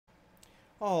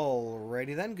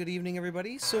Alrighty then, good evening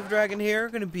everybody. Silver Dragon here,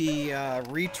 going to be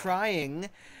retrying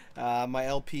my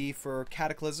LP for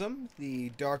Cataclysm, the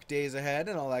Dark Days Ahead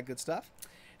and all that good stuff.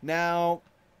 Now,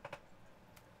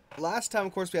 last time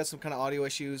of course we had some kind of audio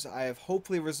issues. I have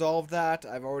hopefully resolved that.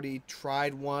 I've already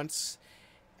tried once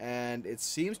and it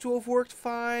seems to have worked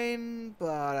fine,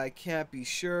 but I can't be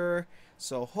sure.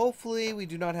 So hopefully we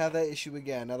do not have that issue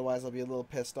again, otherwise I'll be a little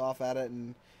pissed off at it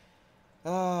and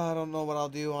I don't know what I'll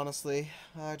do, honestly.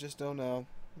 I just don't know.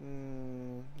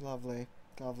 Lovely.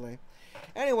 Lovely.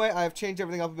 Anyway, I've changed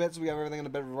everything up a bit, so we have everything in the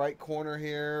bit right corner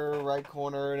here, right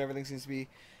corner, and everything seems to be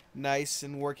nice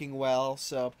and working well.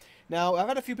 So, now, I've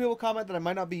had a few people comment that I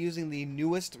might not be using the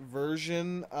newest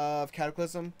version of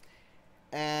Cataclysm,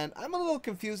 and I'm a little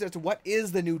confused as to what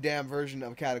is the new damn version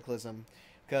of Cataclysm.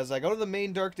 Because I go to the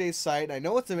main Dark Days site, and I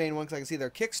know it's the main one because I can see their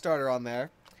Kickstarter on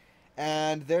there.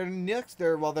 And their newest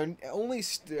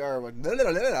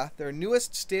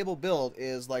stable build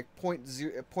is like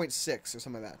 0.6 or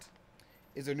something like that.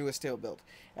 Is their newest stable build.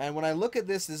 And when I look at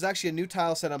this, there's actually a new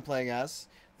tile set I'm playing as,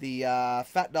 the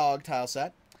Fat Dog tile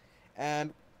set.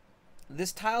 And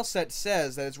this tile set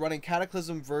says that it's running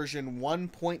Cataclysm version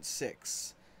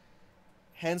 1.6.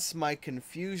 Hence my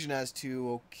confusion as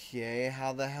to, okay,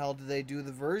 how the hell do they do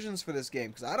the versions for this game?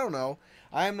 Because I don't know.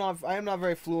 I am not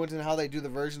very fluent in how they do the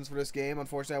versions for this game.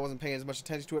 Unfortunately, I wasn't paying as much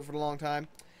attention to it for a long time.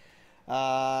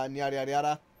 And yada yada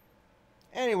yada.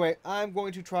 Anyway, I'm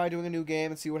going to try doing a new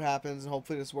game and see what happens. And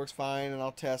hopefully this works fine and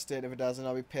I'll test it. If it doesn't,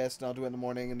 I'll be pissed and I'll do it in the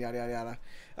morning and yada yada yada.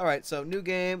 Alright, so new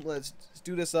game. Let's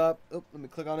do this up. Oh, let me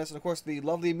click on this. And of course, the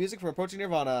lovely music from Approaching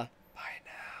Nirvana. Bye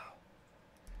now.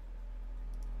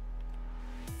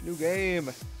 New game.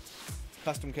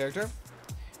 Custom character.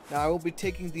 Now I will be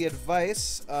taking the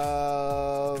advice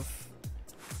of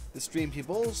the stream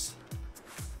peoples.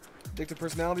 Addictive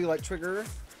personality like Trigger.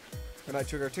 Or not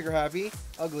Trigger, Trigger Happy.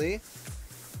 Ugly.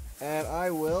 And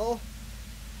I will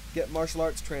get martial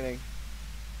arts training.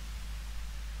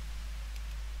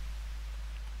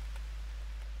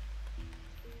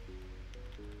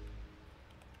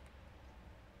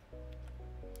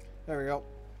 There we go.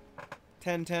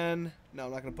 10-10. No,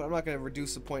 I'm not gonna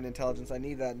reduce the point in intelligence. I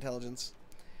need that intelligence.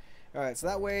 Alright, so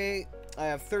that way I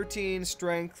have 13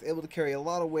 strength, able to carry a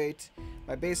lot of weight.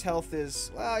 My base health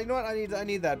is, well, you know what? I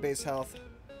need that base health.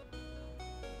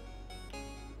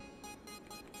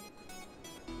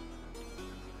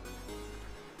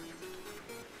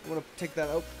 I'm gonna take that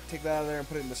out of there and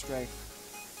put it into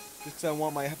strength. Just 'cause I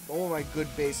want my good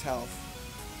base health.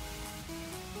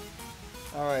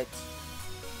 Alright.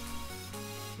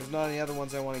 There's not any other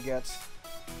ones I want to get.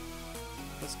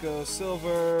 Let's go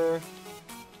silver,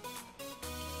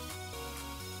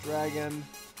 dragon,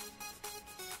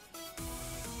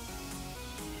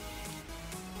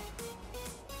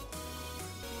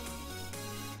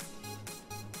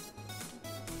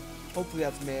 hopefully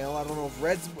that's male. I don't know if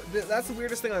red's, that's the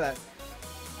weirdest thing like that.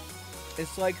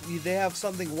 It's like they have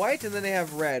something white and then they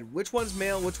have red. Which one's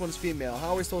male, which one's female?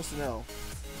 How are we supposed to know?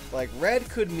 Like, red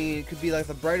could be like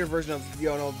the brighter version of, you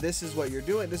know, this is what you're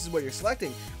doing, this is what you're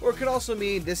selecting. Or it could also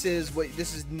mean this is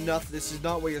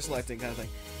not what you're selecting kind of thing.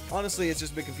 Honestly, it's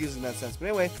just a bit confusing in that sense. But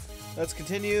anyway, let's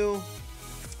continue.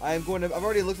 I've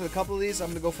already looked at a couple of these. I'm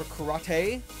going to go for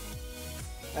karate,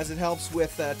 as it helps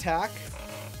with attack.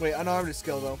 Wait, unarmed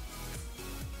skill though.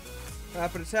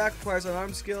 Rapid attack requires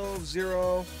unarmed skill,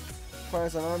 0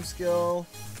 requires unarmed skill.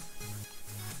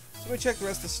 So let me check the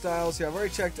rest of the styles here. I've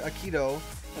already checked Aikido.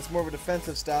 That's more of a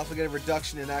defensive style, so we get a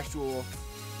reduction in actual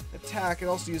attack. It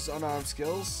also uses unarmed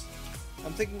skills.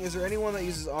 I'm thinking, is there anyone that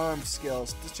uses armed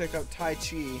skills? Let's check out Tai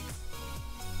Chi.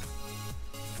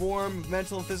 Form of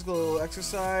mental and physical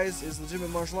exercise is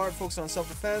legitimate martial art focused on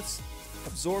self-defense.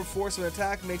 Absorb force of an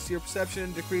attack makes your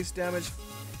perception decrease damage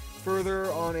further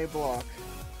on a block.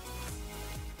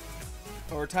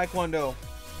 Or Taekwondo.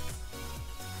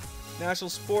 National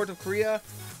sport of Korea.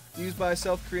 Used by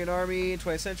South Korean Army in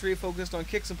 20th century, focused on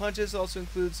kicks and punches. It also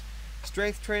includes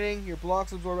strength training. Your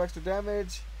blocks absorb extra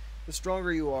damage the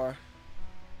stronger you are.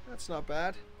 That's not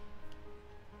bad.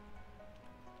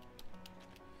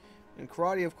 And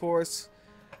karate, of course,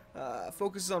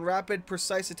 focuses on rapid,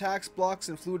 precise attacks, blocks,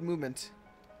 and fluid movement,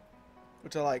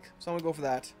 which I like. So I'm gonna go for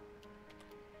that.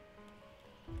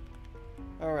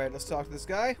 Alright, let's talk to this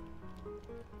guy.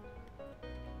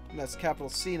 And that's capital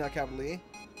C, not capital E.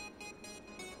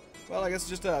 Well, I guess it's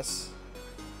just us.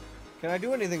 Can I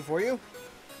do anything for you?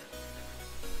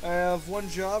 I have one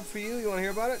job for you. You want to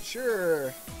hear about it?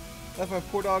 Sure. Left my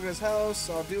poor dog in his house.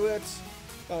 I'll do it.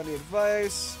 Got any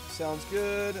advice? Sounds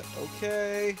good.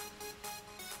 Okay.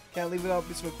 Can't leave without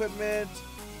some equipment.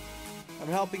 I'm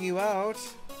helping you out.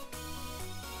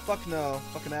 Fuck no.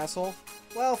 Fucking asshole.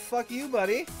 Well, fuck you,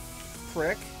 buddy.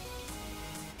 Prick.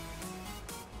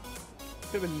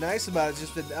 Could've been nice about it,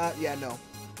 just did not. Yeah, no.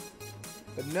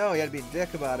 But no, you had to be a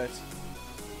dick about it.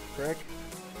 Prick.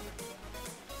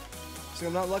 So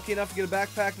I'm not lucky enough to get a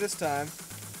backpack this time.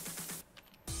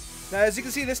 Now, as you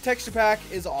can see, this texture pack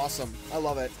is awesome. I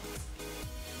love it.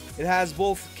 It has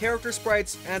both character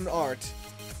sprites and art.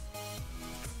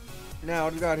 Now,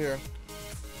 what do we got here?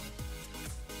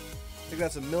 I think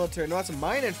that's a military. No, that's a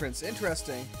mine entrance.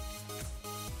 Interesting.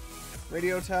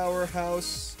 Radio tower,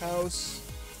 house.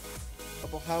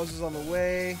 Couple houses on the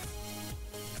way.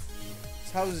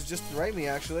 This house is just right me,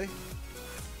 actually.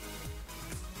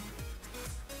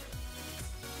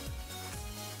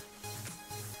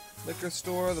 Liquor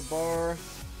store, the bar.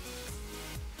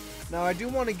 Now, I do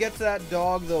want to get to that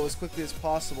dog, though, as quickly as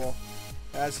possible.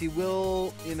 As he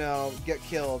will, you know, get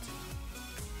killed.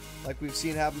 Like we've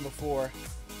seen happen before.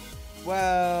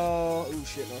 Well... Ooh,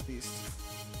 shit, northeast.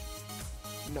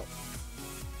 No.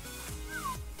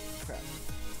 Crap.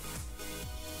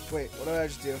 Wait, what did I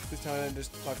just do? Please tell me I didn't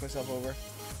just fuck myself over.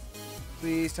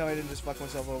 Please tell me I didn't just fuck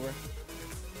myself over.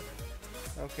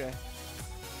 Okay.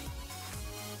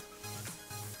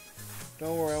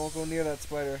 Don't worry, I won't go near that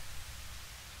spider.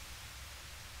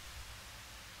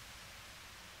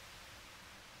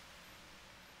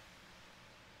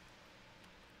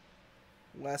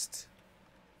 West.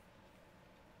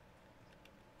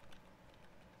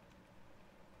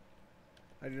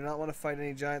 I do not want to fight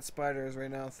any giant spiders right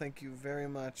now. Thank you very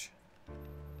much.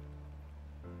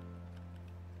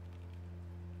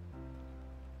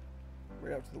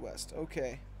 Right out to the west.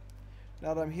 Okay.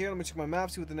 Now that I'm here, let me check my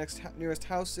map, see what the next nearest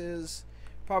house is.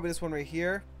 Probably this one right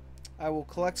here. I will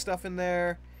collect stuff in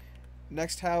there.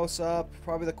 Next house up.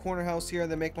 Probably the corner house here,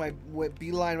 and then make my way,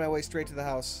 beeline my way straight to the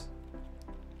house.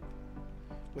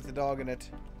 With the dog in it.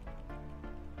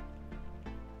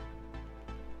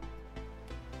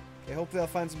 Okay, hopefully I'll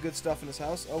find some good stuff in this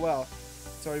house. Oh wow.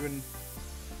 It's already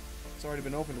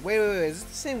been opened. Wait, is this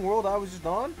the same world I was just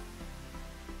on?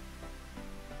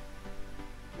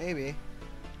 Maybe.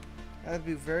 That'd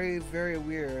be very, very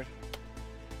weird.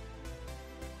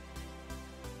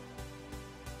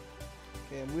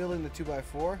 Okay, I'm wielding the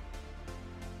 2x4.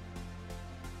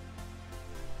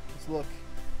 Let's look.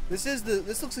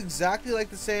 This looks exactly like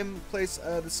the same place,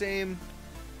 the same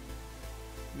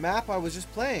map I was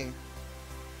just playing.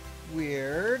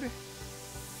 Weird.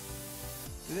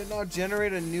 Did it not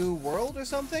generate a new world or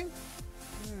something?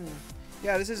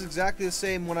 Yeah, this is exactly the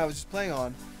same one I was just playing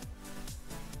on.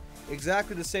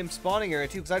 Exactly the same spawning area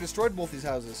too, because I destroyed both these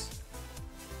houses.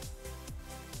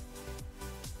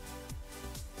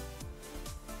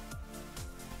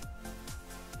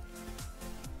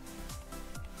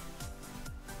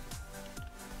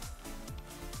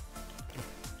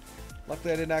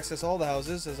 Luckily I didn't access all the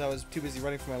houses, as I was too busy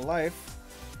running for my life.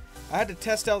 I had to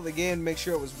test out the game to make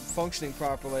sure it was functioning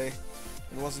properly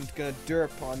and wasn't gonna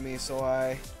derp on me, so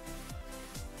I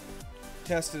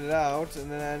tested it out, and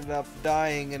then I ended up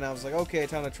dying, and I was like, okay,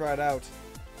 time to try it out.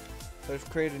 So I've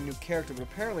created a new character, but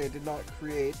apparently it did not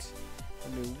create a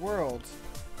new world,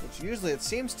 which usually it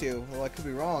seems to, although I could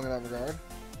be wrong in that regard.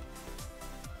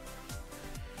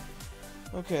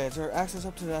 Okay, is there access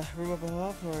up to the room up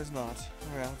above, or is not?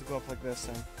 Alright, I'll have to go up like this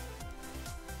then.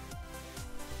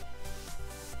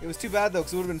 It was too bad though,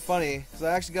 because it would have been funny, because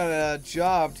I actually got a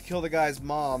job to kill the guy's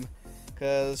mom,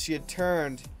 because she had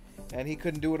turned, and he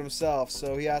couldn't do it himself,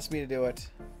 so he asked me to do it.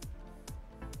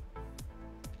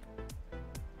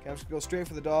 Okay, I'm just gonna go straight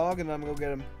for the dog, and I'm gonna go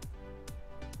get him.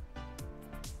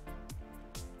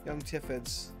 Young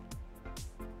Tiffids.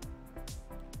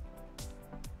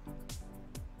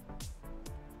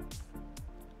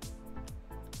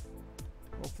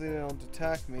 Hopefully they don't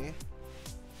attack me.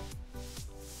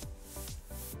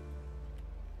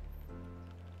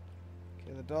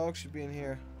 Okay, the dog should be in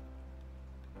here.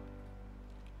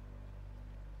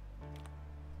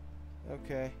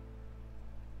 Okay.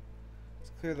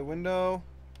 Let's clear the window.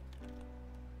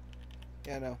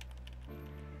 Yeah, no.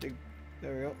 There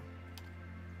we go.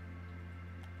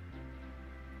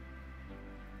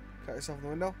 Cut yourself in the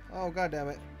window. Oh, god damn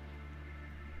it.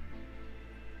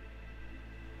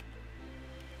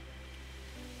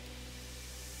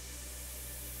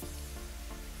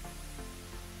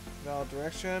 Valid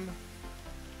direction.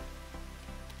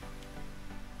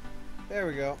 There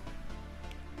we go.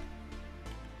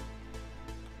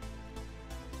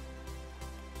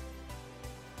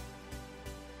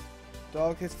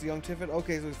 Dog hits the young Tiffin.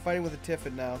 Okay, so he's fighting with a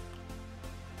Tiffin now.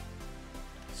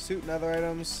 Suit and other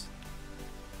items.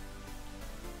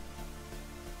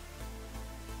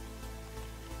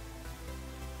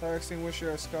 Fire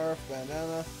extinguisher, a scarf,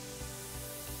 bandana.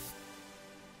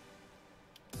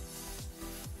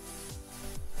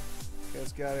 Okay,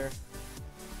 let's get out of here.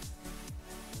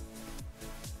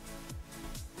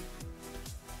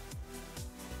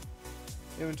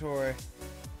 Inventory.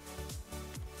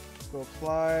 Go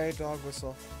apply dog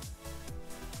whistle.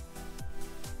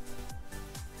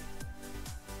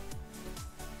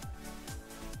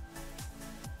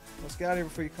 Let's get out of here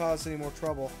before you cause any more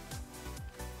trouble.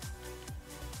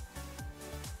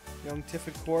 Young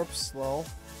Tiffin corpse, lol.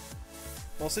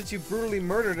 Well, since you brutally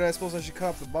murdered it, I suppose I should cut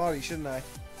up the body, shouldn't I?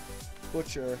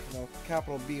 Butcher. No,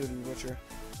 capital B would be butcher.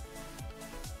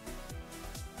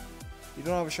 You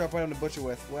don't have a sharp item to butcher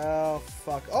with. Well,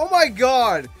 fuck. Oh my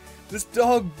god! This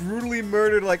dog brutally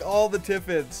murdered, like, all the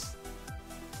Tiffins.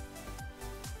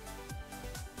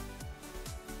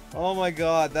 Oh my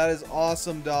god, that is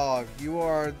awesome, dog. You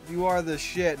are the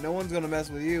shit. No one's gonna mess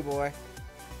with you, boy.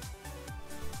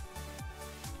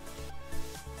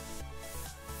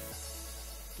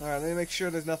 Alright, let me make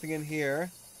sure there's nothing in here.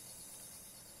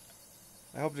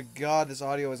 I hope to god this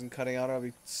audio isn't cutting out. I'll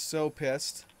be so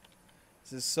pissed.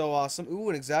 This is so awesome.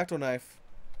 Ooh, an X-Acto knife.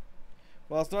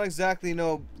 Well, it's not exactly, you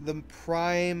know, the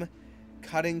prime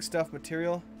cutting stuff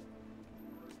material.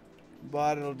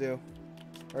 But it'll do.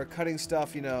 Or cutting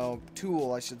stuff, you know,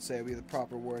 tool, I should say, would be the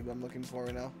proper word I'm looking for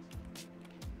right now.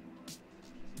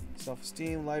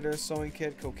 Self-esteem, lighter, sewing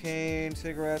kit, cocaine,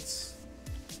 cigarettes,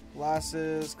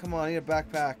 glasses. Come on, I need a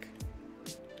backpack.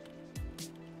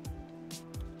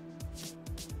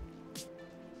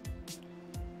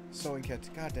 Sewing kit.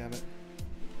 God damn it.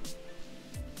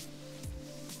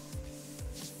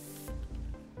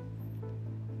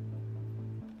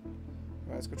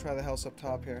 Alright, let's go try the house up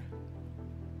top here.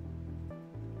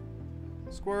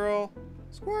 Squirrel!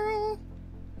 Squirrel!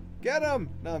 Get him!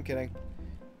 No, I'm kidding.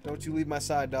 Don't you leave my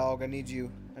side, dog. I need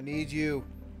you. I need you.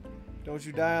 Don't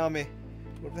you die on me.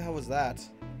 What the hell was that?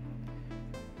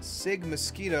 Sig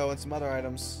mosquito and some other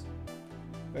items.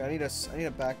 Wait, I need a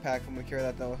backpack if I'm gonna carry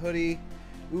that though. A hoodie.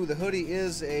 Ooh, the hoodie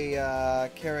is a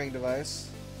carrying device.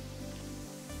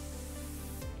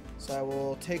 So I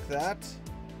will take that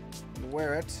and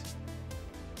wear it.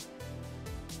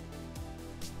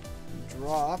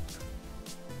 Drop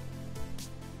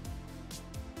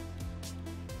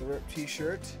the ripped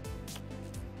t-shirt.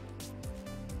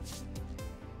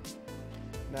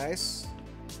 Nice.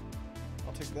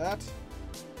 I'll take that.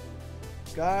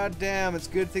 God damn, it's a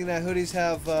good thing that hoodies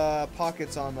have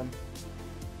pockets on them.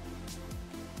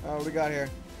 Oh, what do we got here?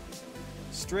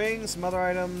 String, some other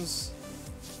items,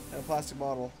 and a plastic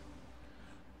bottle.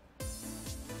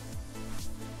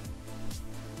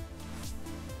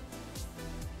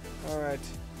 Alright.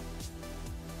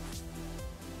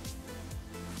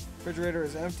 Refrigerator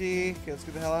is empty. Okay, let's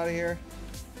get the hell out of here.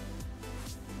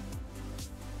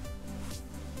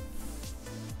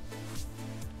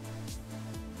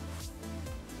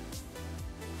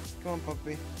 Come on,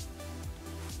 puppy.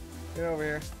 Get over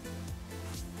here.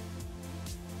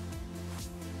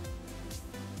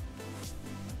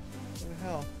 What the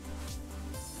hell?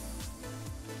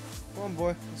 Come on,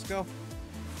 boy. Let's go.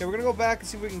 Okay, we're gonna go back and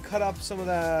see if we can cut up some of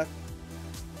the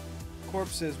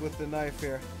corpses with the knife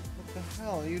here. What the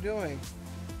hell are you doing?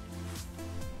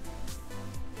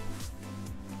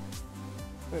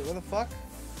 Wait, what the fuck?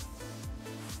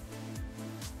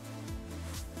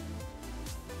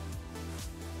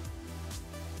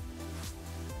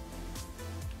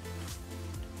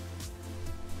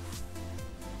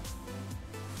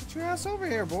 Get your ass over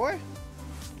here, boy.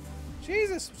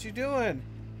 Jesus, what you doing?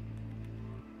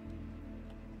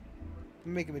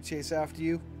 You're making me chase after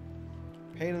you.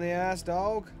 Pain in the ass,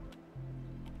 dog.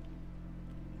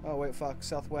 Oh, wait, fuck.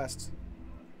 Southwest.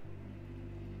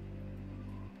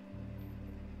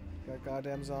 Got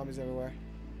goddamn zombies everywhere.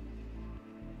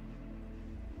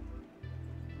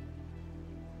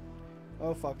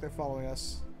 Oh, fuck. They're following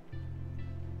us.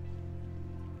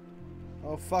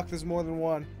 Oh, fuck. There's more than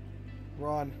one.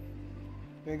 Run.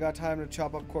 We ain't got time to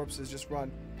chop up corpses. Just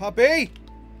run. Puppy!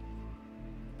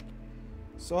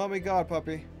 So help me God,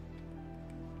 puppy.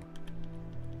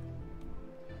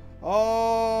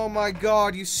 Oh my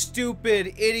god, you stupid,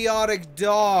 idiotic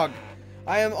dog.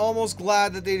 I am almost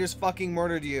glad that they just fucking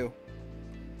murdered you.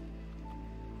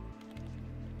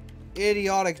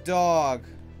 Idiotic dog.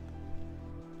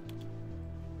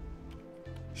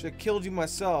 Should have killed you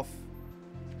myself.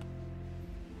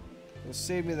 It would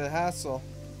save me the hassle.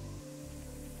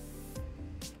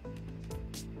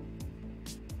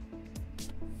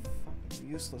 Fucking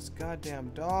useless goddamn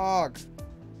dog.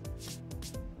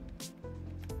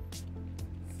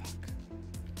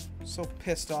 So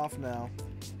pissed off now.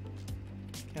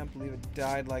 Can't believe it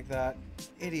died like that.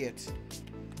 idiot.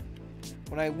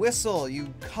 When I whistle,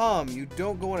 you come. You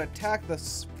don't go and attack the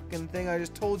fucking thing I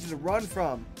just told you to run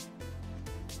from.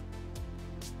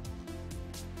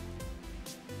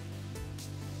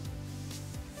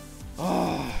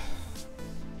 Oh.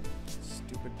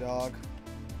 Stupid dog.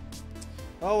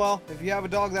 Oh well, if you have a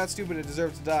dog that stupid, it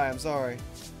deserves to die. I'm sorry.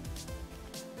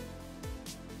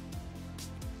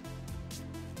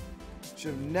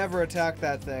 Should have never attacked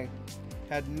that thing.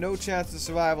 Had no chance of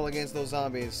survival against those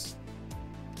zombies.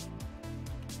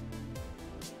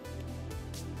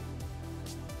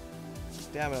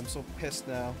 Damn it, I'm so pissed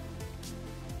now.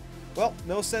 Well,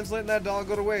 no sense letting that dog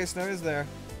go to waste, now is there?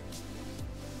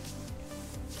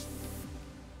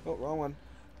 Oh, wrong one.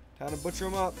 Time to butcher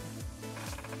him up.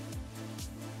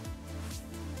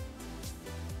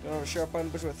 Don't have a sharp button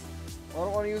to butcher with. I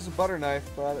don't want to use a butter knife,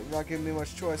 but you're not giving me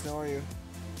much choice now, are you?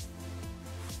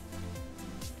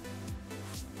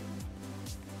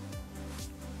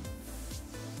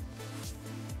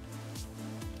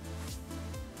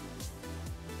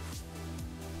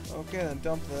 Okay, then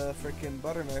dump the freaking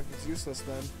butter knife. It's useless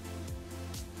then.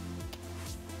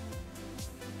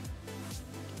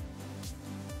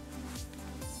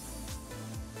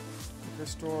 Liquor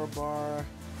store, bar.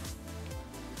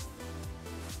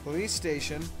 Police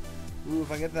station. Ooh,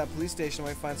 if I get to that police station, I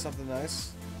might find something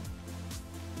nice.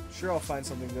 Sure, I'll find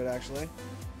something good, actually.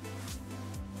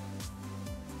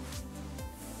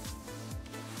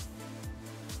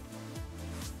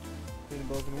 Clean a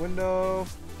broken window.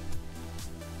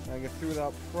 I get through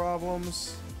without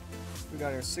problems. We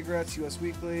got here cigarettes, US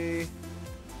Weekly,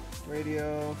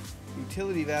 radio,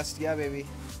 utility vest, yeah baby.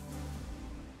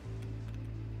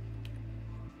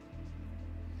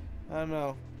 I don't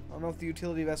know. I don't know if the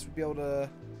utility vest would be able to...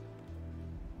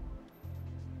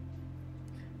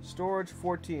 Storage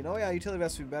 14. Oh yeah, utility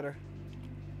vest would be better.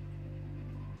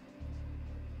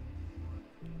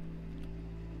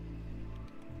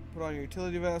 Put on your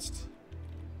utility vest.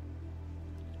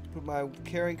 Put my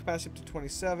carrying capacity up to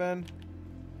 27.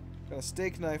 Got a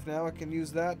steak knife now. I can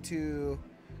use that to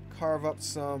carve up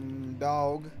some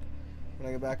dog when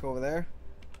I get back over there.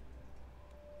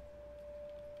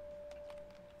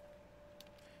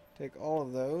 Take all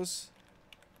of those.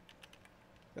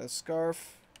 Got a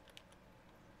scarf.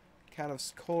 Can of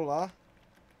cola,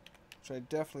 which I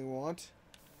definitely want.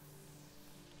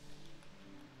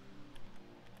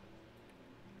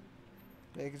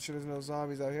 Making sure there's no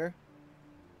zombies out here.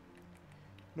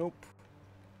 Nope.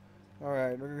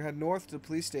 Alright, we're gonna head north to the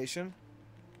police station.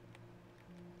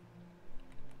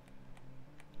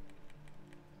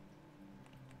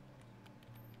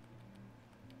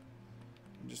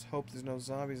 And just hope there's no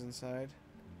zombies inside.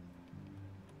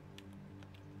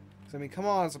 'Cause, I mean, come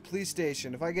on, it's a police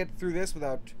station. If I get through this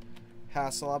without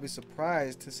hassle, I'll be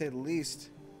surprised, to say the least.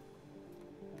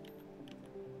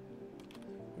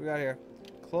 What we got here?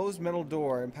 Closed metal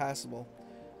door, impassable.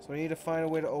 So I need to find a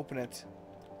way to open it.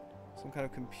 Some kind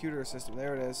of computer system.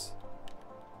 There it is.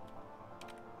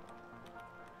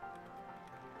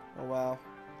 Oh wow.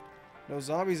 No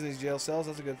zombies in these jail cells.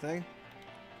 That's a good thing.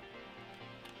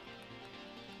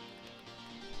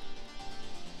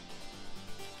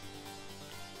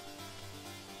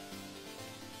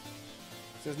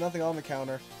 There's nothing on the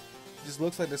counter. It just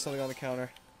looks like there's something on the counter.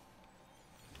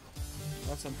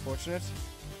 That's unfortunate.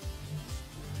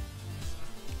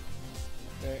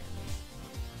 Okay.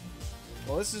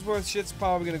 Well, this is where shit's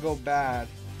probably gonna go bad.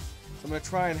 So I'm gonna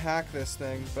try and hack this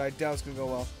thing, but I doubt it's gonna go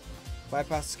well.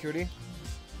 Bypass security.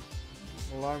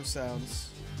 Alarm sounds.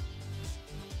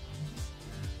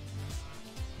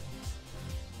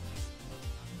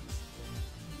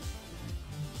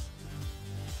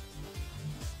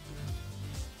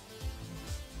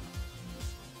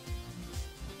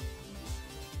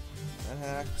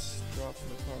 Unhacked. Drop from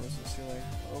the corners of the ceiling.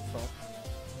 Oh fuck.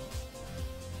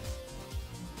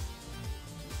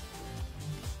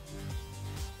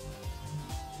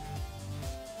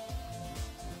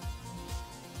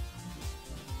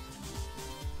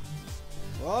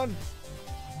 Run!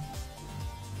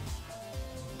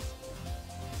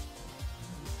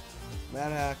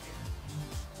 Mad hack.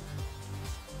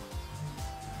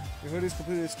 Your hoodie's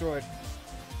completely destroyed.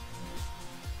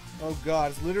 Oh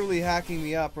god, it's literally hacking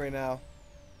me up right now.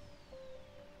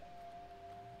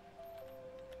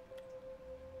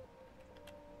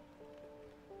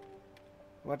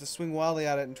 I'm about to swing wildly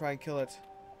at it and try and kill it.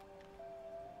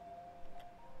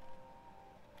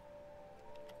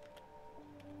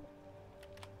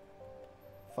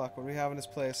 Fuck, what do we have in this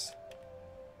place?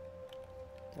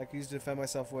 I can use to defend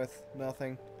myself with.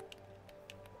 Nothing.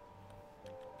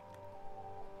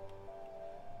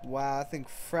 Wow, that thing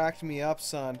fracked me up,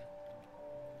 son.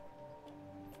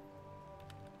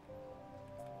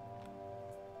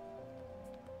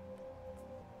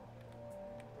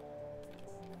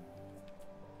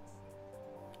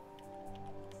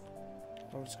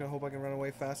 I'm just gonna hope I can run away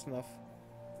fast enough.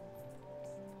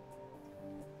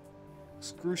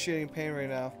 Excruciating pain right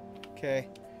now. Okay.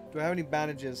 Do I have any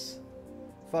bandages?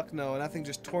 Fuck no. That thing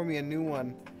just tore me a new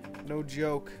one. No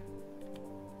joke.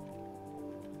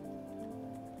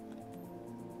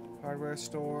 Hardware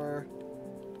store.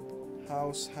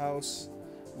 House.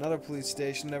 Another police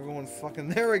station. Everyone fucking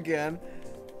there again.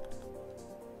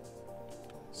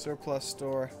 Surplus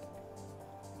store.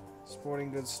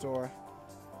 Sporting goods store.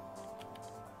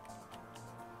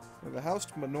 There's a house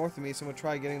north of me, so I'm gonna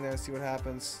try getting there and see what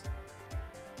happens.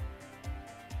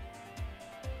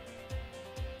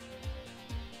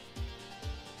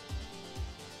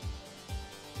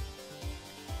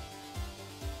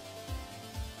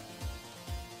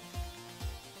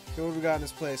 Okay, what have we got in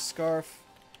this place? Scarf,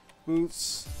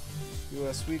 boots,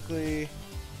 US Weekly,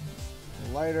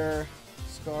 lighter,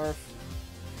 scarf.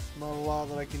 Not a lot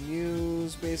that I can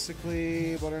use,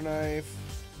 basically. Butter knife,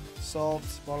 salt,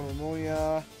 bottle of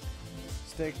ammonia,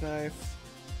 steak knife,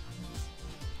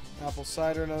 apple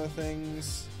cider and other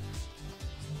things.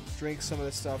 Drink some of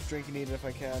this stuff. Drink and eat it if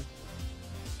I can.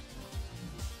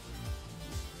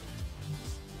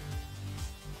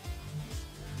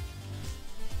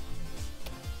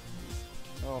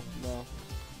 Oh, no.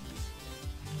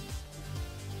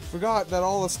 Forgot that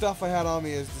all the stuff I had on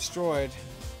me is destroyed.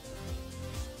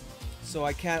 So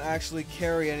I can't actually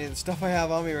carry any of the stuff I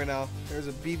have on me right now. There's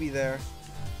a BB there.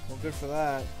 Well, good for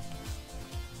that.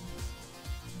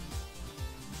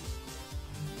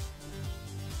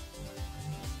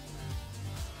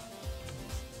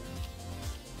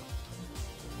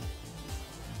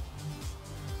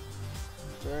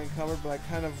 Very encumbered, but I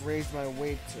kind of raised my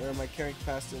weight, or my carrying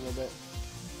capacity a little bit.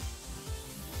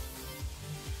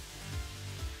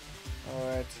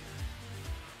 Alright.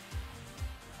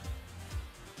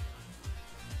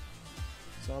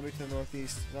 Zombie to the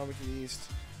northeast. Zombie to the east.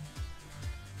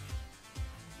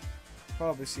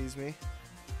 Probably sees me.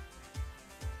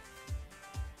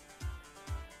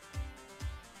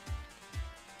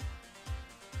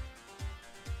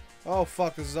 Oh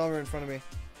fuck, there's a zombie in front of me.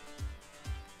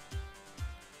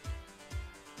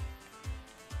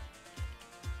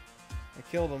 I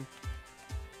killed him.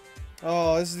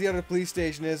 Oh, this is the other police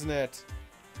station, isn't it?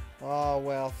 Oh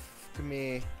well, fuck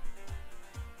me.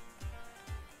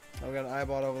 Oh, we got an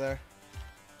iBot over there.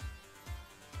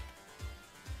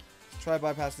 Let's try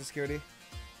bypassing security.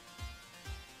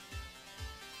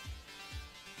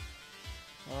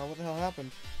 What the hell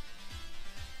happened?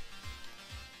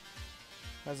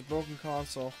 Has a broken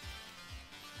console.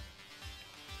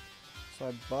 So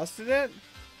I busted it?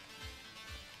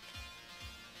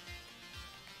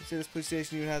 Let's see if this police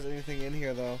station even has anything in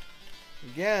here though.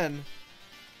 Again,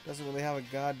 doesn't really have a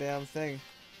goddamn thing.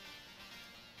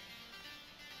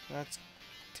 That's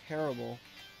terrible.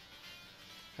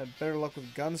 Had better luck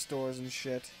with gun stores and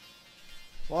shit.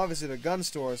 Well, obviously they're gun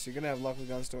stores, so you're gonna have luck with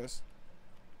gun stores.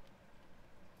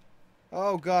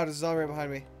 Oh god, there's a zombie right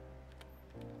behind me.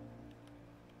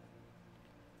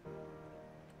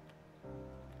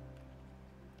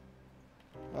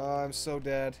 Oh, I'm so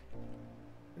dead.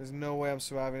 There's no way I'm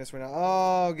surviving this right now.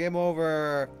 Oh, game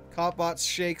over. Copbot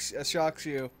shocks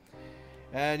you,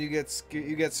 and you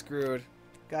get screwed.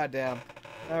 Goddamn.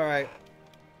 All right.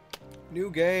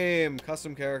 New game,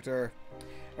 custom character.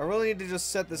 I really need to just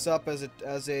set this up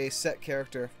as a set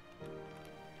character.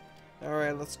 All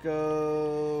right, let's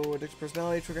go. Addicted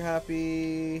personality, trigger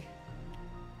happy,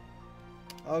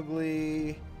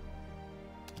 ugly.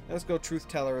 Let's go truth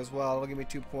teller as well. It'll give me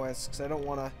 2 points because I don't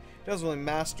want to. It doesn't really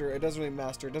matter. It doesn't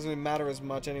really matter as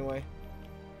much anyway.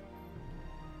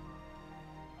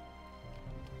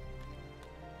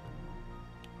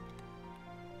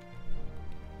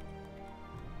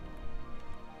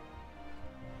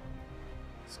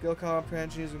 Skill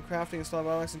comprehension used when crafting, installing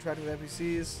bottlenecks, interacting with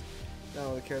NPCs. I don't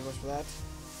really care much for that.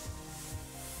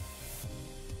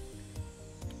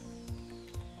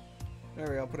 There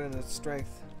we go. I'll put in its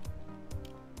strength.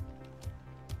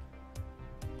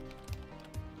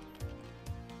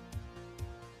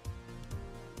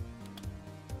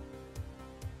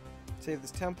 Save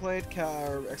this template,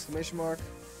 exclamation mark.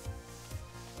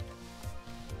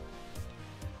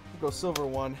 We'll go silver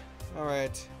 1.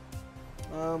 Alright.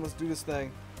 Let's do this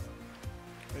thing.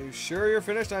 Are you sure you're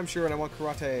finished? I'm sure, and I want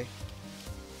karate.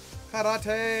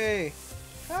 Karate!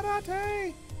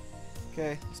 Karate!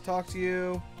 Okay, let's talk to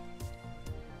you.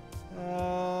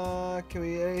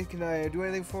 Can I do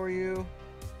anything for you?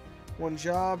 One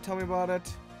job, tell me about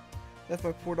it. Left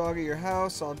my poor dog at your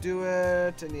house, I'll do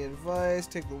it. Any advice?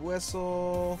 Take the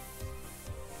whistle.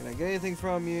 Can I get anything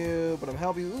from you? But I'm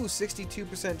helping you. Ooh,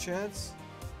 62% chance.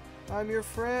 I'm your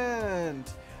friend.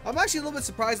 I'm actually a little bit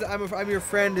surprised that I'm your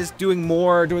friend is doing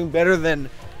more, doing better than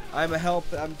I'm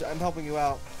helping you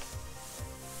out.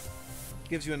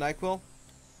 Gives you a NyQuil.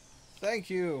 Thank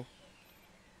you.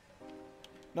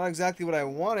 Not exactly what I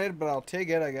wanted, but I'll take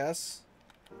it, I guess.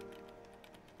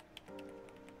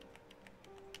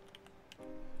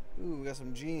 Ooh, we got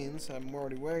some jeans. I'm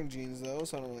already wearing jeans though,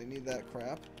 so I don't really need that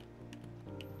crap.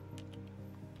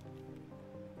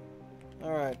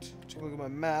 Alright, take a look at my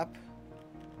map.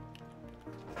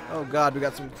 Oh god, we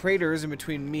got some craters in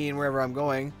between me and wherever I'm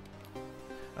going.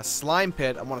 A slime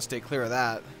pit, I want to stay clear of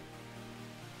that.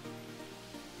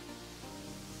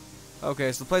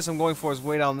 Okay, so the place I'm going for is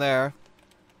way down there.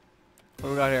 What do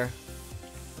we got here?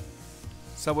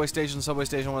 Subway station, I want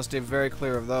to stay very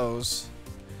clear of those.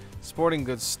 Sporting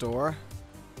goods store.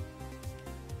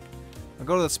 I'll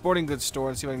go to the sporting goods store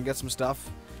and see if I can get some stuff.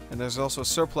 And there's also a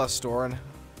surplus store,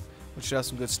 which should have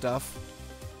some good stuff.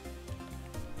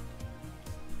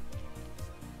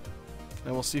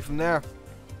 And we'll see from there.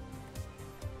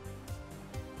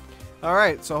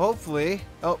 Alright, so hopefully...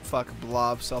 Oh, fuck,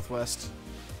 blob, southwest.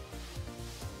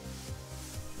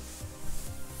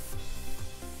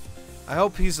 I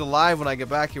hope he's alive when I get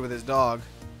back here with his dog.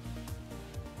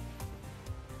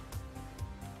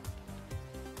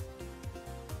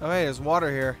 Oh hey, there's water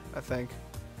here, I think.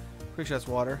 Pretty sure that's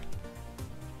water.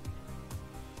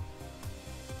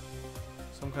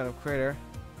 Some kind of crater.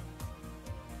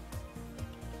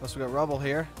 Plus we got rubble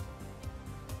here.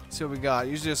 Let's see what we got.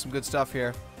 Usually there's some good stuff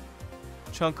here.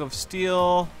 Chunk of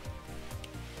steel.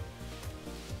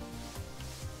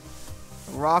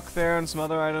 A rock there and some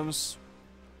other items.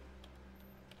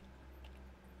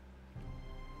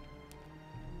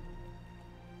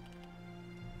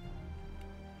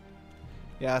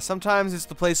 Yeah, sometimes it's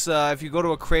the place, if you go to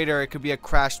a crater, it could be a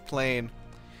crashed plane.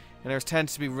 And there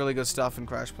tends to be really good stuff in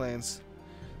crashed planes.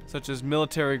 Such as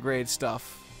military grade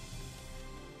stuff.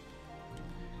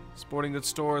 Sporting goods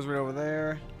stores right over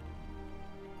there.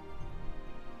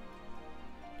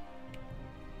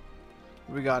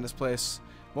 What do we got in this place?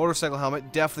 Motorcycle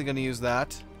helmet, definitely going to use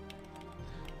that.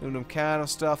 Aluminum can of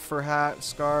stuff for hat,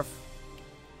 scarf.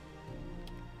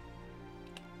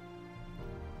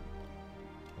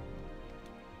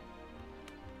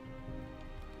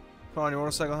 Put on your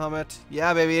motorcycle helmet.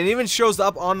 Yeah, baby. It even shows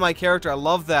up on my character. I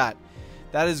love that.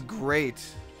 That is great.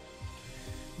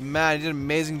 Man, he did an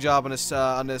amazing job on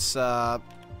this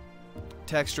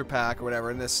texture pack or whatever.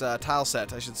 In this tile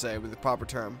set, I should say, with the proper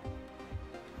term.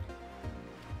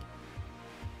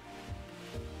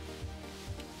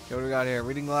 Okay, what do we got here?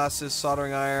 Reading glasses,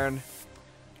 soldering iron.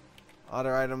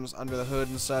 Other items under the hood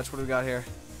and such. What do we got here?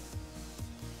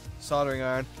 Soldering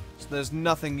iron. So there's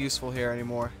nothing useful here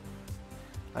anymore.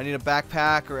 I need a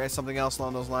backpack or something else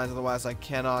along those lines, otherwise I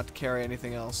cannot carry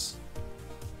anything else.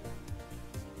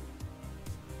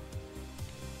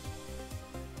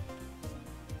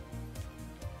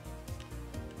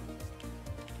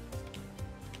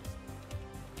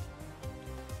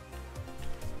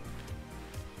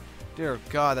 Dear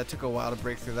God, that took a while to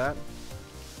break through that.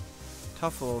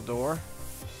 Tough little door.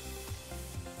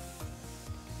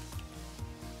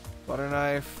 Butter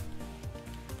knife.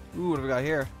 Ooh, what do we got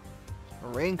here? A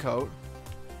raincoat.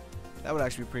 That would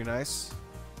actually be pretty nice.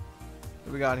 What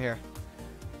do we got here?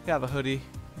 We have a hoodie.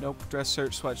 Nope. Dress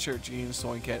shirt, sweatshirt, jeans,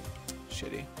 sewing kit.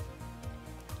 Shitty.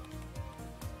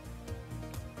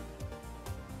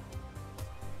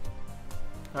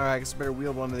 Alright, I guess I better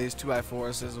wield one of these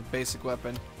 2x4s as a basic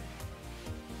weapon.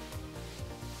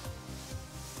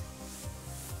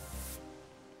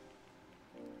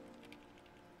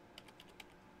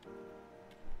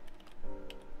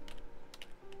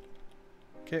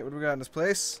 Okay, what do we got in this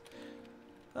place?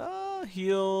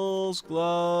 Heels,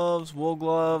 gloves, wool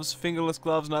gloves, fingerless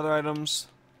gloves and other items.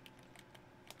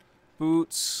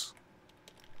 Boots,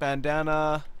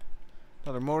 bandana,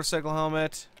 another motorcycle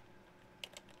helmet,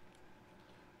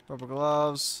 rubber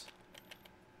gloves.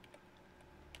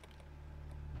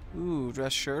 Ooh,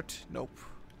 dress shirt. Nope.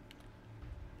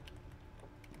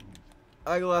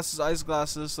 Eyeglasses, ice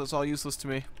glasses, so it's all useless to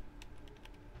me.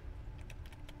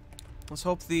 Let's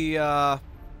hope the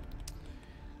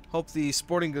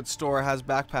sporting goods store has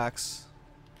backpacks.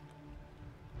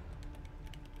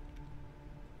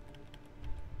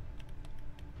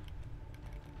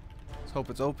 Let's hope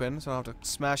it's open, so I don't have to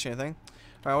smash anything.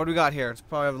 Alright, what do we got here? It's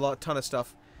probably have a ton of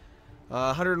stuff.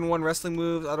 101 wrestling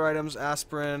moves, other items,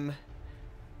 aspirin,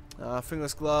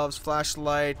 fingerless gloves,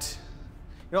 flashlight.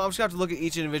 You know, I'm just going to have to look at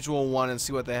each individual one and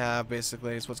see what they have,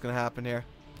 basically, is what's going to happen here.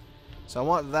 So I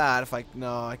want that if I...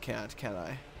 No, I can't, can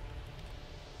I?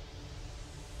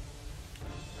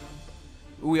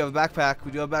 Ooh, we have a backpack.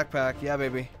 We do have a backpack. Yeah,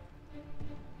 baby.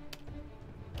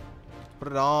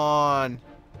 Put it on.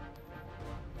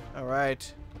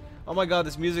 Alright. Oh my god,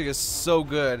 this music is so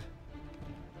good.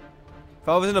 If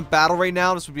I was in a battle right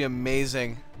now, this would be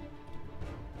amazing.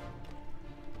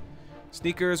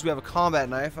 Sneakers, we have a combat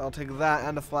knife. I'll take that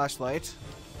and a flashlight.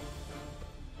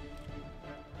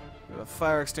 We have a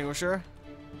fire extinguisher.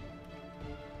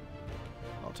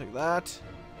 I'll take that.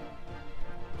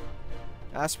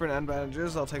 Aspirin and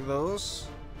bandages, I'll take those.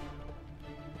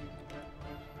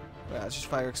 Yeah, it's just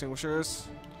fire extinguishers.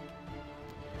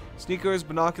 Sneakers,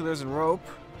 binoculars, and rope.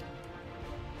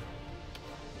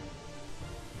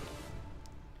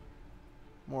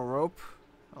 More rope.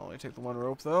 I'll only take the one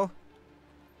rope though.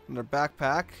 Another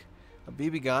backpack, a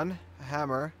BB gun, a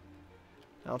hammer.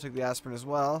 I'll take the aspirin as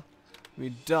well. We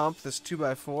dump this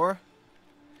 2x4,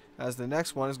 as the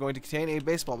next one is going to contain a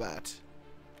baseball bat.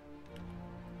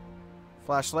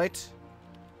 Flashlight,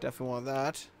 definitely want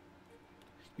that.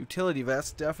 Utility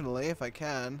vest, definitely, if I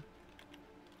can.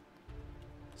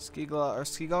 Ski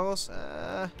goggles?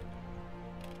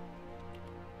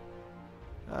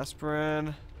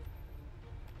 Aspirin.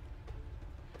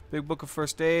 Big book of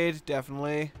first aid,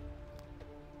 definitely.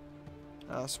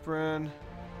 Aspirin.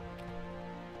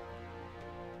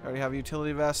 I already have a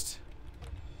utility vest.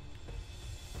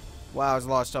 Wow, there's a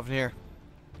lot of stuff in here.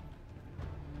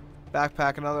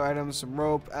 Backpack and other items, some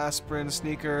rope, aspirin,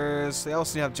 sneakers. They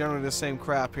also have generally the same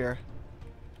crap here.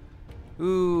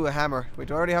 Ooh, a hammer. Wait,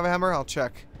 do I already have a hammer? I'll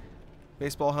check.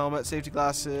 Baseball helmet, safety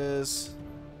glasses.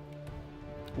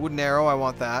 Wooden arrow, I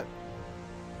want that.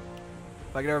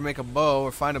 If I could ever make a bow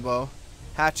or find a bow.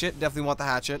 Hatchet, definitely want the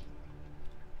hatchet.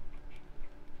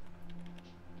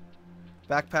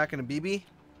 Backpack and a BB.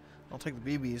 I'll take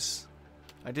the BBs.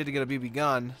 I did get a BB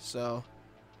gun, so.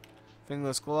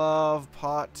 Fingerless glove,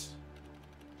 pot.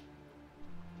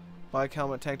 Bike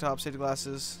helmet, tank top, safety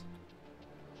glasses.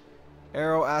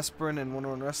 Arrow, aspirin, and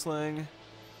 1-on-1 wrestling.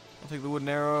 I'll take the wooden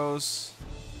arrows.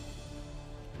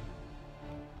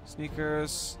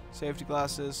 Sneakers, safety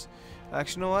glasses.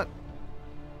 Actually, you know what?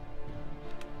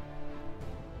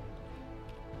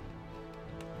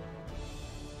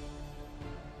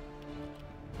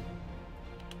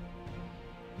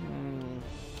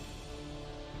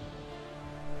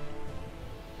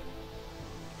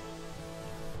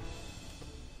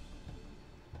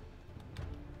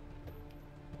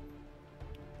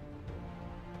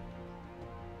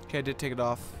 Okay, I did take it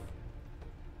off.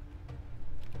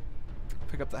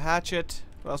 Pick up the hatchet.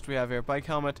 What else do we have here? Bike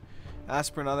helmet,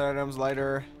 aspirin, other items,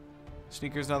 lighter,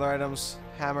 sneakers and other items,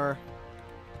 hammer.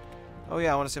 Oh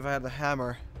yeah, I want to see if I had the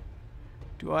hammer.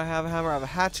 Do I have a hammer? I have a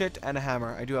hatchet and a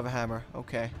hammer. I do have a hammer.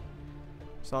 Okay.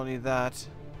 So I'll need that.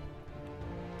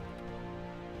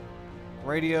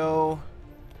 Radio.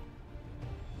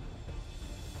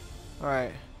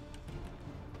 Alright.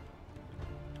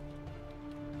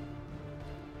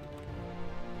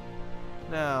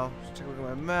 Now, let's take a look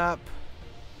at my map.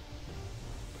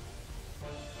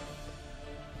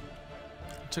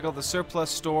 Check out the surplus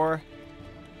store.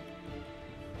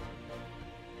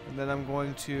 And then I'm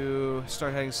going to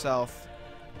start heading south.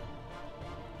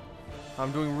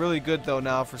 I'm doing really good though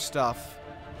now for stuff.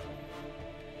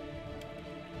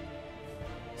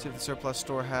 Let's see if the surplus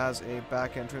store has a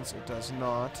back entrance. It does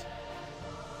not.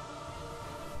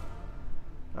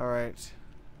 Alright.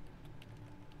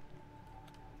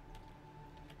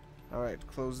 Alright,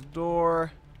 close the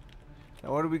door.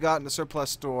 Now what do we got in the surplus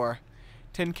store?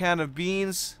 Tin can of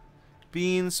beans.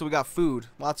 Beans, so we got food.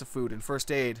 Lots of food and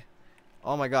first aid.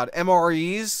 Oh my god,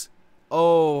 MREs?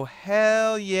 Oh,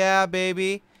 hell yeah,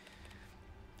 baby.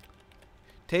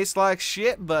 Tastes like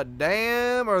shit, but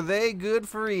damn, are they good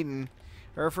for eating.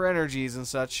 Or for energies and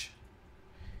such.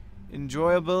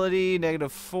 Enjoyability,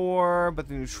 -4, but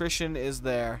the nutrition is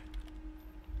there.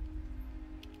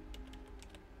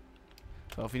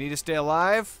 So if you need to stay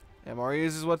alive,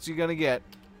 MREs is what you're gonna get.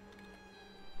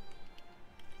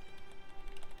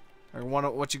 Or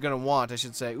what you're gonna want, I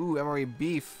should say. Ooh, MRE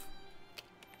beef.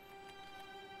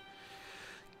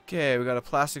 Okay, we got a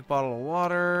plastic bottle of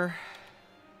water.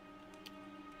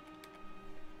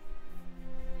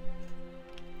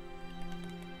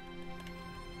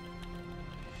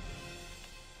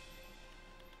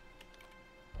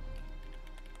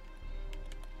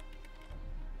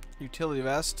 Utility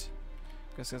vest.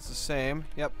 Guess that's the same.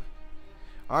 Yep.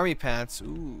 Army pants.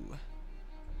 Ooh.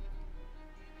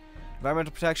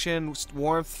 Environmental protection,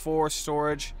 warmth, for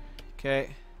storage.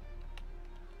 Okay.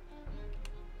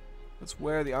 Let's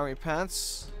wear the army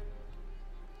pants.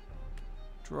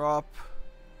 Drop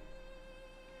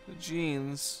the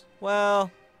jeans. Well,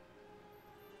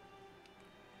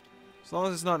 as long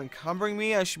as it's not encumbering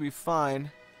me, I should be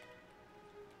fine.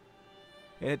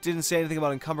 It didn't say anything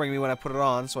about encumbering me when I put it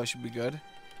on, so I should be good.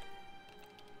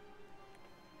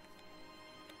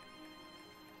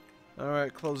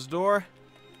 Alright, close the door.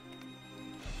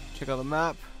 Check out the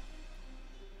map.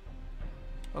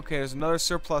 Okay, there's another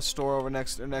surplus store over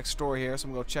next door here, so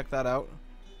I'm gonna go check that out.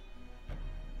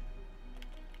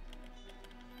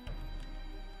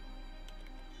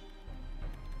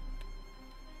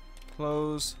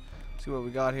 Close. See what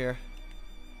we got here.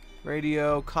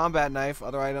 Radio, combat knife,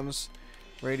 other items.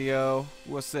 Radio.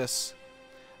 What's this?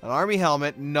 An army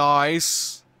helmet.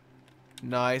 Nice.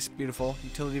 Nice, beautiful.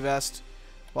 Utility vest.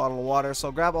 Bottle of water. So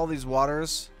I'll grab all these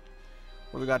waters.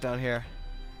 What do we got down here?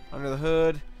 Under the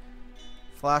hood.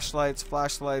 Flashlights,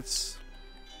 flashlights.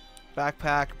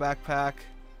 Backpack, backpack.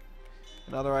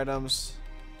 And other items.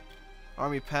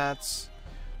 Army pants.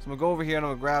 So I'm going to go over here and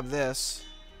I'm going to grab this.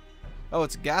 Oh,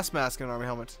 it's a gas mask and an army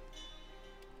helmet.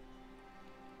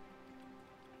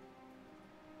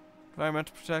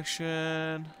 Environmental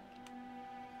protection.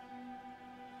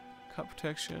 Cut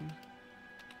protection.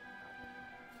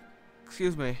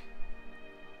 Excuse me.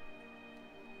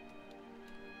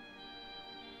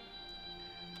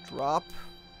 Drop.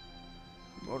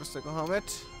 Motorcycle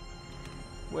helmet.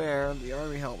 Wear the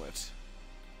army helmet.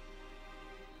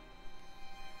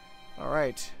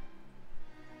 Alright.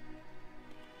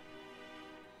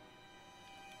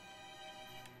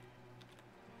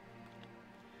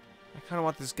 I kind of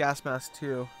want this gas mask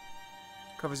too.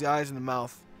 Covers the eyes and the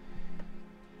mouth.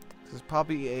 This is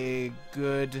probably a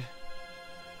good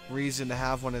reason to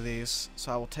have one of these,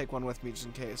 so I will take one with me just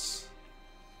in case.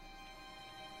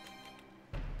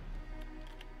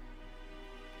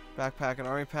 Backpack and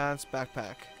army pants,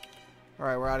 backpack.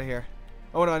 Alright, we're out of here.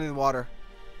 Oh no, I need the water.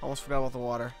 Almost forgot about the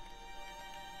water.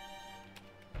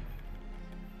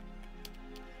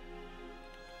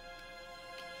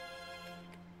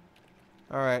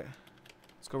 Alright.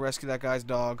 Let's go rescue that guy's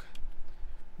dog.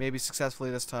 Maybe successfully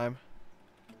this time.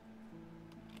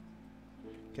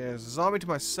 Okay, there's a zombie to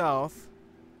my south.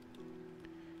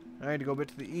 I need to go a bit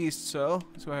to the east, so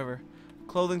let's go over.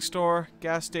 Clothing store,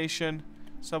 gas station,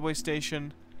 subway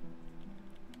station.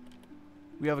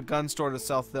 We have a gun store to the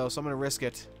south though, so I'm gonna risk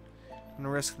it. I'm gonna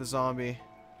risk the zombie.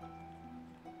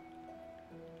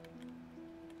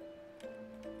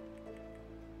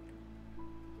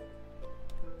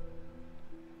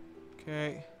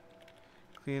 Okay.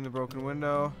 Clean the broken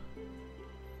window.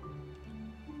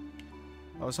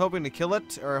 I was hoping to kill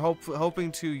it, or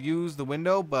hoping to use the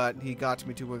window, but he got to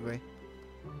me too quickly.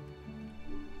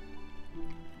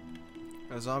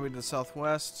 Got a zombie to the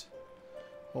southwest.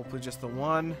 Hopefully just the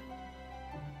one.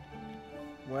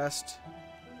 West.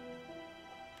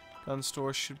 Gun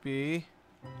store should be.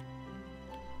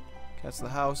 That's the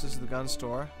house. This is the gun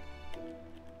store.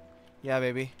 Yeah,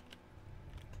 baby.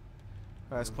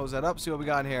 Alright, let's close that up. See what we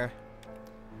got in here.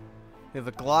 We have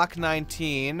a Glock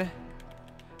 19.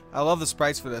 I love the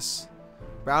sprites for this.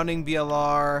 Browning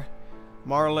BLR,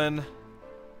 Marlin.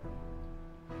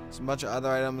 Some bunch of other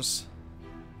items.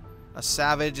 A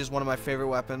Savage is one of my favorite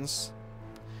weapons.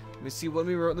 Let me see. Let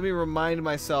me remind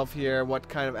myself here what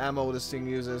kind of ammo this thing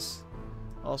uses.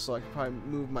 Also, I could probably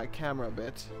move my camera a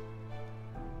bit,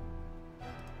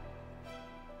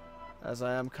 as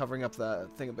I am covering up that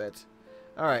thing a bit.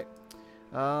 All right.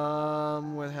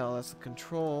 Where the hell? That's the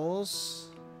controls.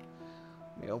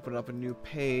 Let me open up a new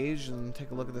page and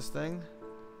take a look at this thing.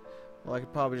 Well, I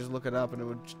could probably just look it up and it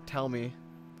would tell me.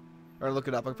 Or look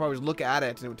it up. I could probably just look at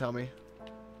it and it would tell me.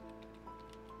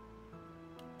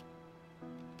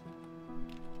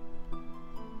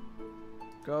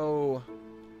 Go.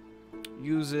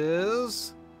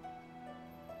 Uses.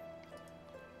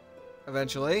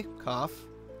 Eventually. Cough.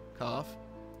 Cough.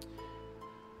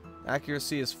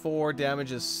 Accuracy is 4.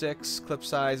 Damage is 6. Clip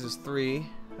size is 3.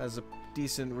 Has a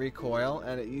decent recoil.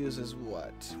 And it uses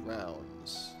what?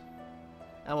 Rounds.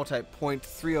 Ammo type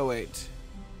 .308.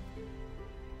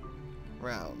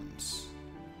 Rounds.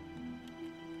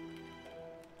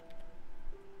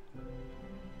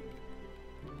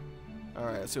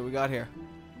 Alright, let's see what we got here.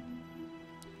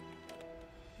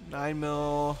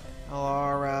 9mm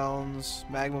LR rounds,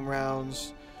 Magnum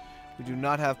rounds. We do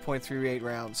not have .38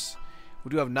 rounds. We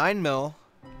do have 9mm,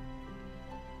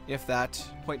 if that.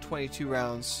 .22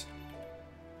 rounds.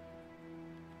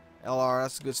 LR,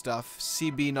 that's good stuff.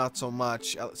 CB, not so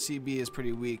much. CB is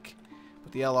pretty weak,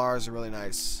 but the LRs are really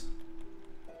nice.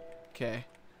 Okay,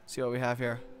 see what we have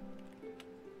here.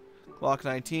 Glock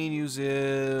 19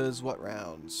 uses what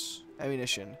rounds?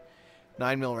 Ammunition.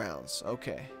 9mm rounds.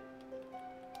 Okay.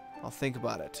 I'll think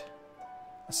about it.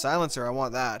 A silencer, I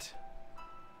want that.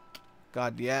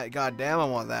 God damn, I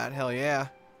want that. Hell yeah.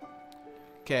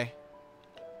 Okay.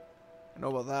 I know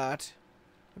about that.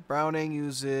 Browning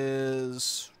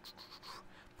uses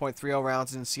 0.30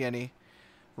 rounds. Didn't see any.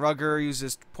 Rugger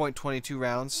uses 0.22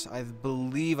 rounds. I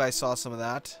believe I saw some of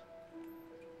that.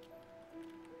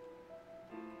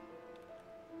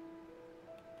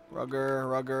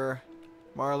 Rugger.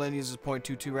 Marlin uses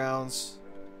 0.22 rounds.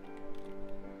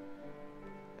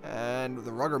 And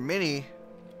the Rugger Mini,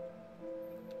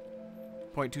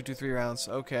 0.223 rounds.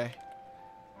 Okay.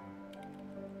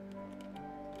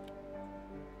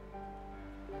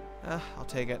 I'll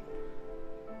take it.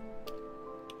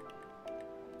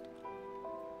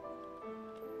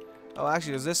 Oh,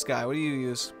 actually, there's this guy. What do you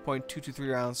use?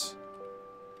 0.223 rounds.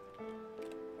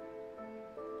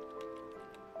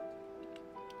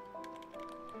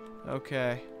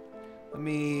 Okay. Let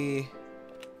me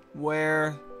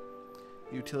wear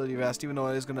utility vest, even though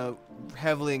it is going to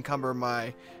heavily encumber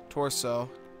my torso.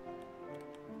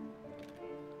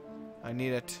 I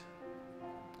need it.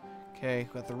 Okay,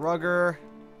 got the Rugger.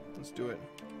 Let's do it.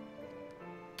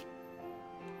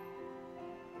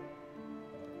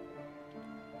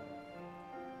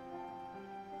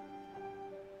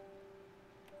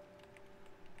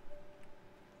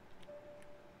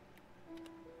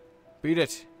 Beat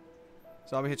it.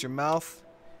 Zombie hits your mouth.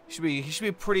 He should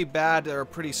be pretty bad or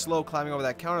pretty slow climbing over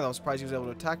that counter though. I'm surprised he was able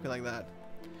to attack me like that.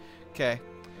 Okay.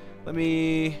 Let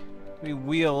me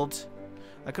wield.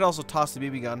 I could also toss the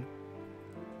BB gun.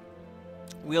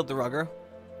 Wield the Rugger.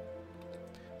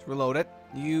 Let's reload it.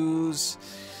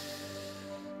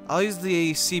 I'll use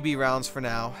the CB rounds for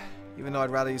now. Even though I'd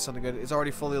rather use something good. It's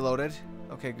already fully loaded.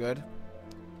 Okay, good.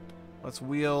 Let's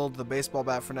wield the baseball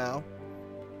bat for now.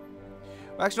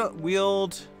 Actually, not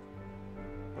wield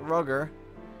the Rugger.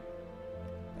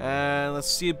 And let's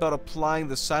see about applying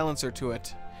the silencer to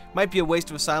it. Might be a waste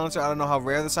of a silencer. I don't know how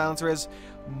rare the silencer is,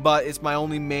 but it's my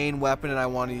only main weapon, and I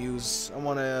want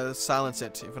to silence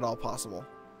it if at all possible.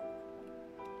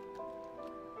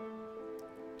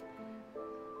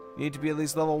 You need to be at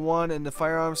least level 1 in the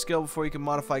firearm skill before you can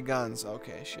modify guns.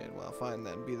 Okay, shit. Well, fine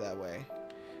then. Be that way.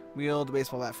 Wield the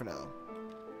baseball bat for now.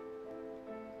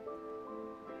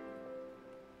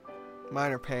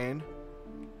 Minor pain.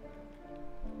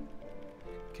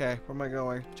 Okay, where am I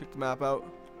going? Check the map out.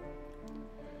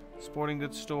 Sporting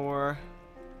goods store.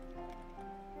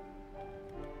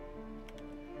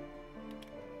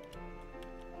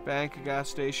 Bank, a gas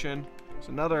station. It's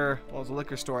another, well, it's a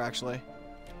liquor store actually.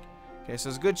 Okay, so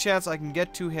there's a good chance I can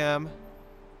get to him.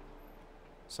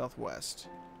 Southwest.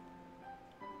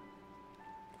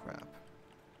 Crap.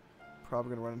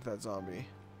 Probably gonna run into that zombie.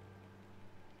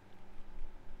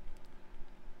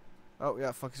 Oh,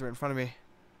 yeah, fuck, he's right in front of me.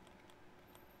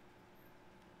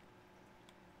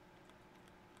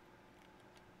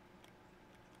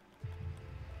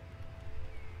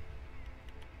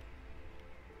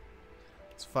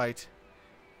 Let's fight.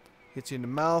 Hits you in the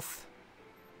mouth.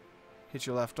 Hits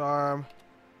your left arm.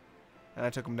 And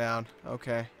I took him down.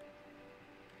 Okay.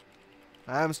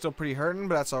 I am still pretty hurting,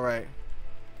 but that's alright.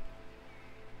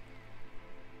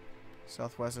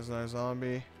 Southwest is another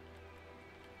zombie.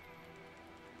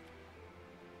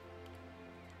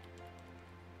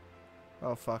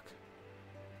 Oh, fuck.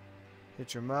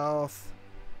 Hit your mouth.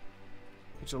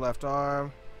 Hit your left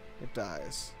arm. It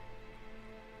dies.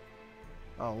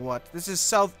 Oh, what? This is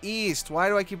southeast. Why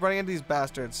do I keep running into these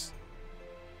bastards?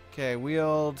 Okay,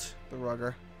 wield the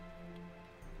Rugger.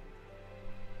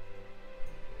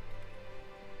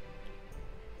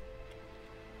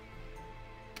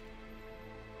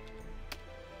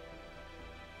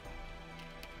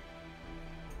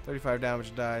 $35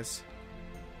 damage, dies.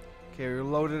 Okay, we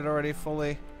reloaded it already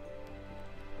fully.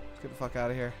 Let's get the fuck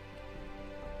out of here.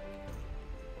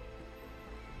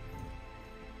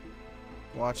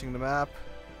 Watching the map.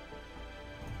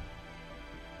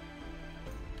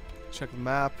 Check the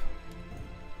map.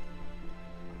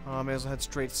 May as well head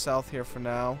straight south here for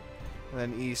now. And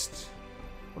then east.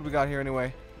 What do we got here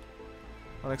anyway?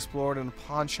 Unexplored and a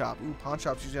pawn shop. Ooh, pawn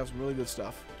shops usually have some really good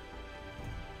stuff.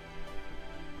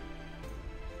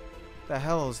 What the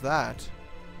hell is that?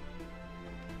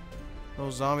 No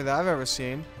zombie that I've ever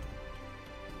seen.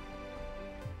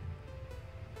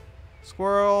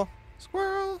 Squirrel!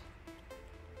 Squirrel!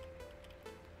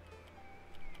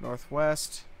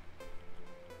 Northwest.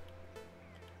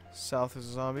 South is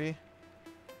a zombie.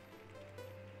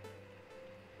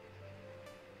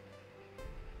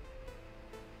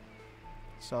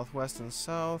 Southwest and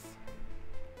south.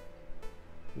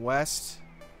 West.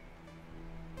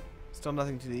 Still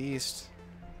nothing to the east.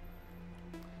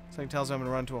 Something tells me I'm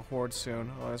gonna run into a horde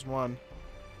soon. Oh, there's one.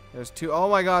 There's two. Oh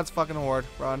my god, it's fucking horde.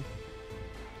 Run.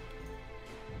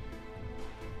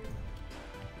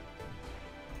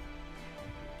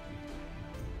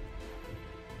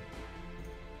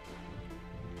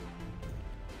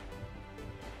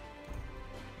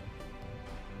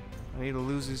 I need to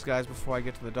lose these guys before I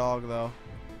get to the dog, though.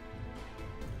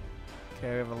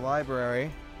 Okay, we have a library.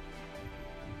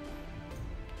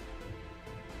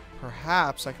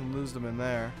 Perhaps I can lose them in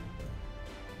there.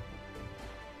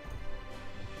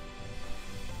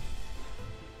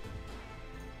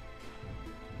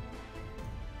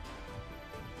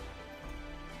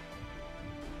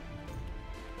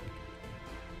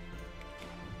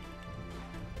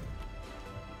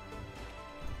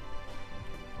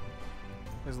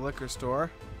 There's a liquor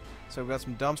store. So we've got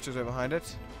some dumpsters right behind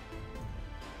it.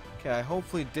 Okay, I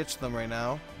hopefully ditch them right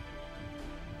now.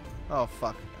 Oh,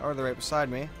 fuck. Or they're right beside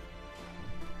me.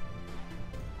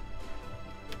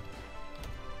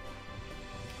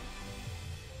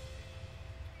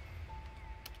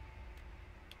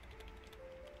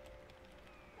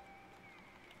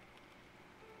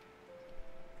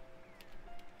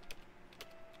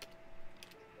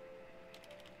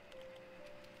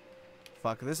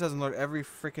 Fuck, if this doesn't alert every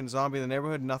freaking zombie in the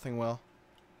neighborhood, nothing will.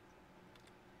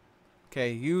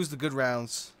 Okay, use the good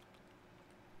rounds.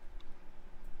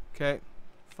 Okay,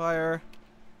 fire.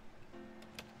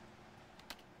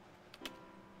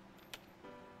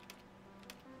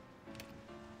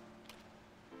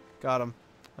 Got him.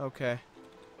 Okay.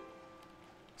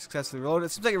 Successfully reloaded. It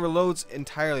seems like it reloads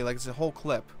entirely, like it's a whole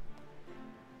clip.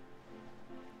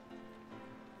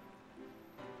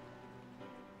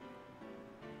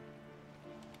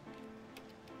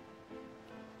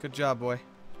 Good job, boy.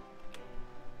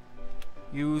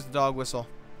 Use the dog whistle.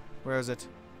 Where is it?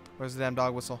 Where's the damn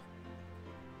dog whistle?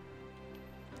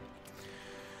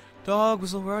 Dog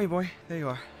whistle, where are you, boy? There you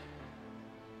are.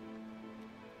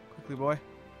 Quickly, boy.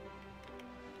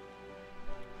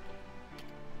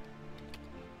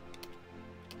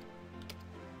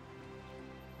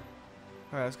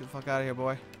 Alright, let's get the fuck out of here,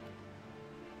 boy.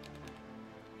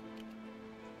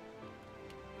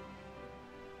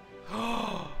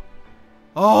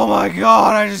 Oh my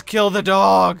god, I just killed the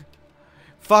dog!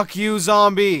 Fuck you,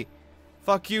 zombie!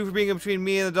 Fuck you for being in between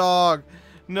me and the dog!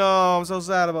 No, I'm so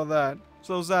sad about that.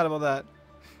 So sad about that.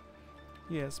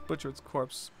 Yes, butcher its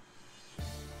corpse.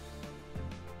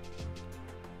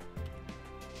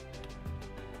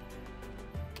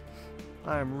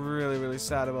 I'm really, really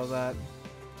sad about that.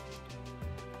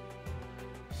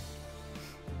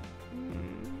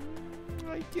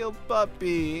 I killed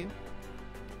Puppy.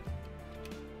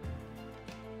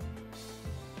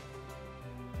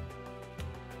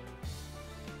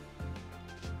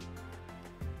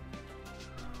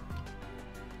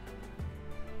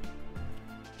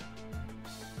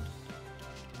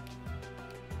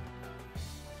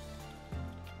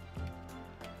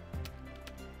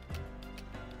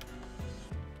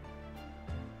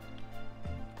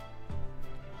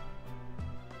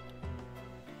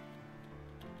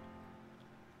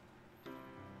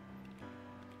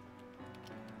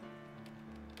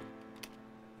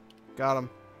 Got him.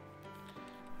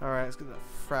 Alright, let's get the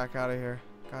frack out of here.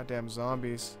 Goddamn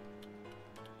zombies.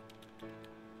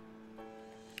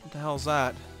 What the hell's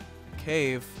that? A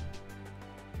cave.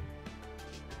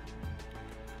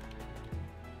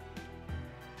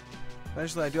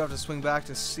 Eventually I do have to swing back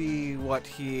to see what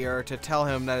or to tell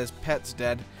him that his pet's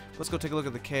dead. Let's go take a look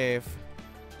at the cave.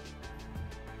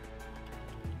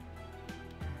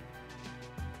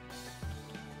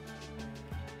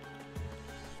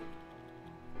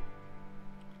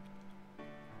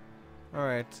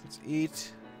 Alright, let's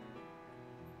eat.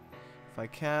 If I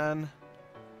can.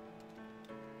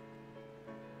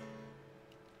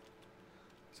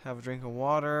 Let's have a drink of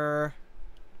water.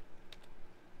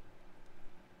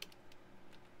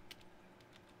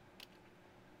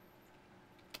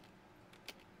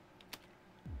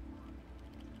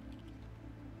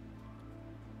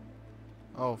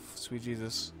 Oh, sweet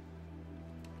Jesus.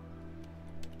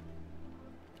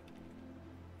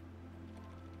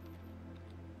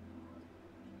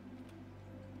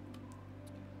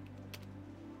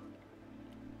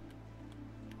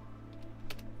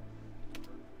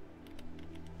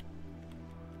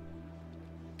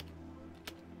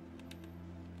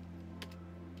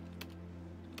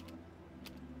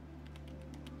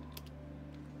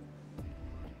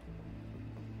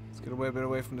 Get a bit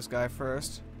away from this guy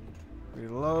first.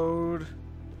 Reload.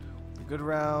 Good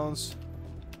rounds.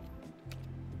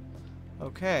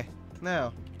 Okay,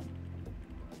 now.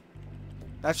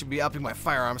 That should be upping my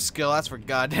firearm skill, that's for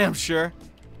goddamn sure.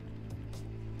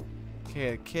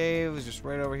 Okay, the cave is just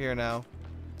right over here now.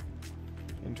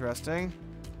 Interesting.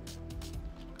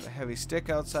 Got a heavy stick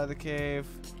outside the cave.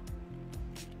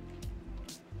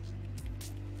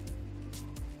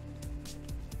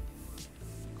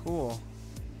 Cool.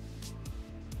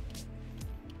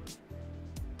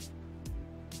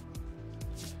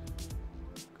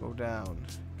 Go down.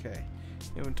 Okay.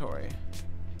 Inventory.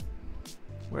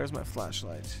 Where's my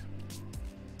flashlight?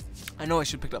 I know I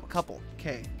should pick up a couple.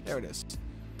 Okay, there it is.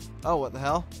 Oh, what the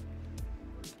hell?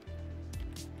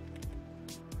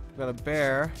 Got a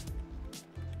bear.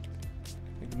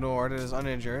 Ignored. It is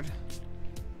uninjured.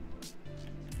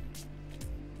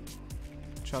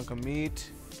 Chunk of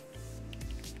meat.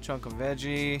 Chunk of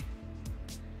veggie.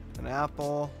 An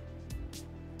apple.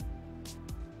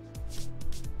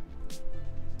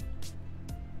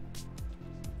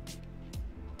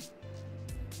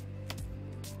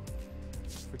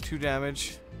 For 2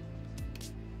 damage.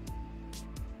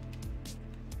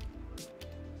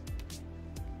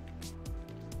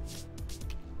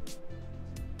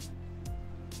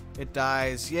 It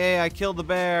dies. Yay, I killed the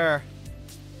bear.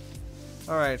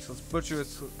 Alright, so let's butcher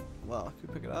its... Well, can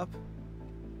we pick it up?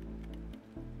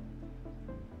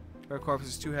 Bear corpse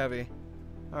is too heavy.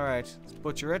 Alright, let's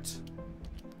butcher it.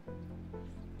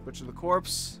 Butcher the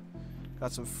corpse.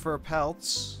 Got some fur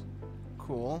pelts.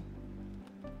 Cool.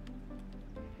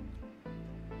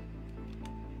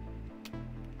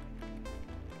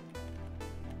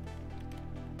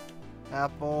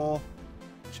 Apple.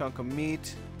 Chunk of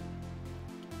meat.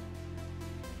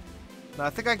 Now, I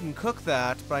think I can cook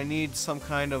that, but I need some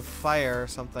kind of fire or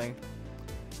something.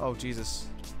 Oh, Jesus.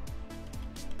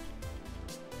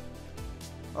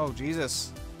 Oh,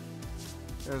 Jesus.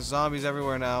 There's zombies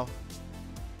everywhere now.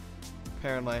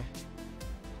 Apparently.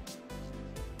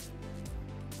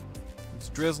 It's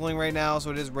drizzling right now,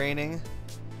 so it is raining.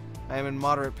 I am in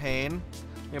moderate pain.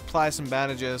 Let me apply some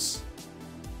bandages.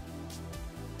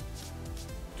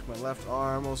 To my left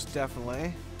arm, most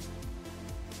definitely.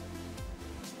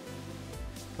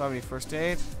 Do I have any first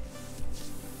aid?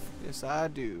 Yes, I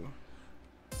do.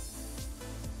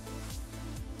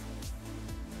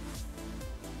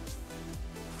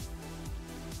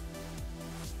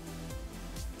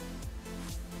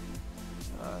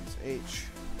 That's H.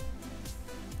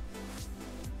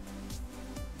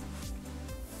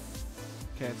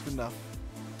 Okay, it's good enough.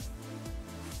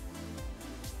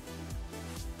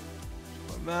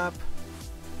 My map.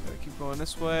 Gotta keep going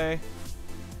this way.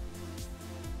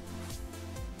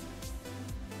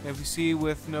 NPC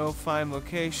with no find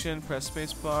location, press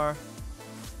spacebar.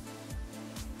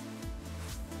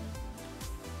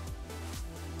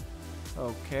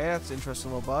 Okay, that's an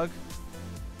interesting little bug.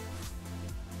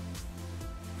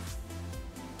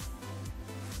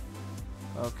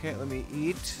 Okay, let me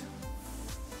eat.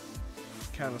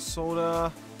 Can of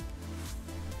soda.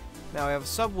 Now I have a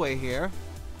subway here.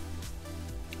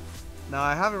 Now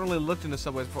I haven't really looked into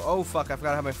subways before. Oh fuck, I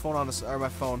forgot to have my phone on this, or my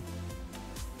phone.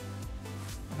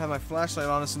 I've had my flashlight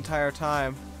on this entire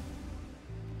time.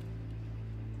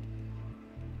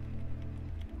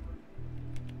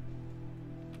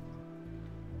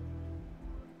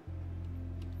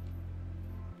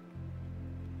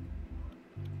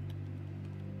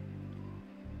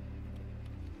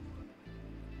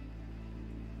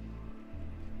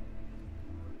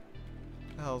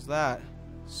 What the hell's that?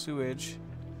 Sewage.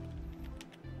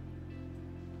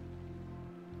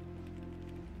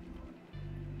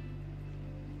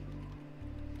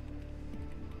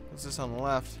 What's this on the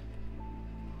left?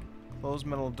 Closed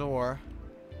metal door.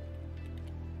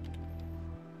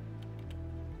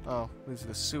 Oh, leads to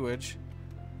the sewage.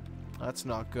 That's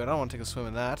not good. I don't want to take a swim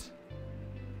in that. So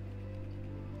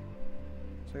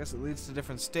I guess it leads to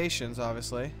different stations,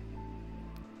 obviously. I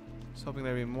was hoping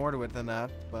there'd be more to it than that,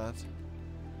 but...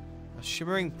 A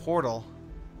shimmering portal.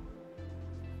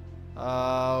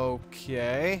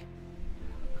 Okay.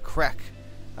 A crack.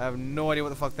 I have no idea what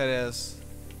the fuck that is.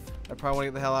 I probably want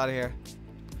to get the hell out of here.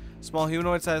 Small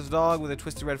humanoid-sized dog with a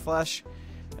twisted red flesh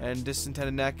and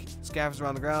distended neck scampers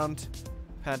around the ground,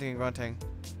 panting and grunting.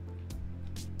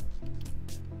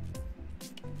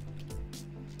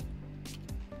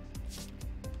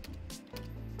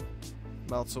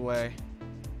 Melts away.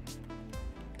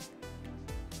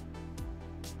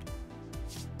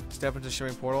 Step into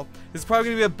shimmering portal. This is probably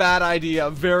going to be a bad idea.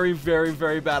 A very, very,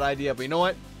 very bad idea. But you know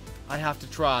what? I have to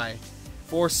try.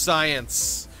 For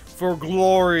science. For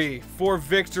glory. For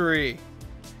victory.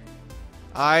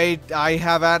 I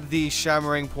have at the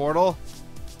shimmering portal.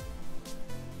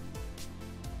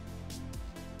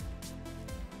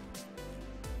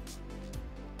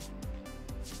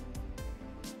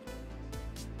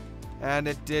 And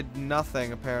it did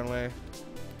nothing, apparently.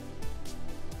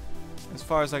 As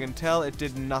far as I can tell, it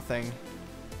did nothing.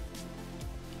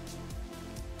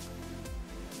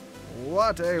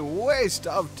 What a waste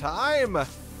of time!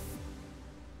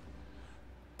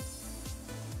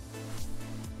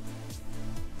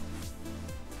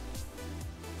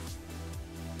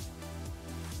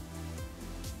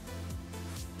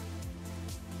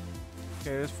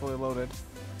 Okay, it is fully loaded.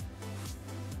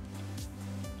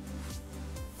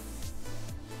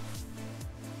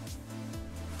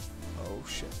 Oh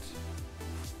shit.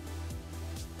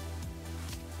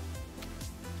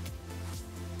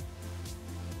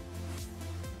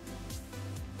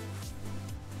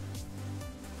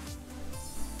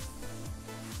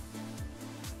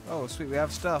 Oh, sweet, we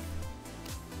have stuff.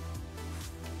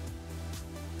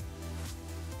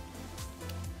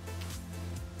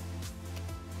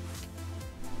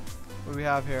 What do we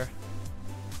have here?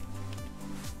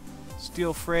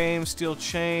 Steel frame, steel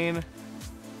chain,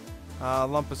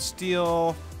 lump of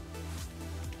steel,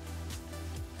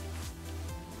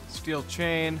 steel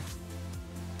chain.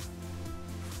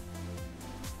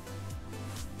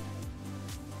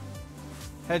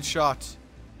 Headshot.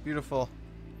 Beautiful.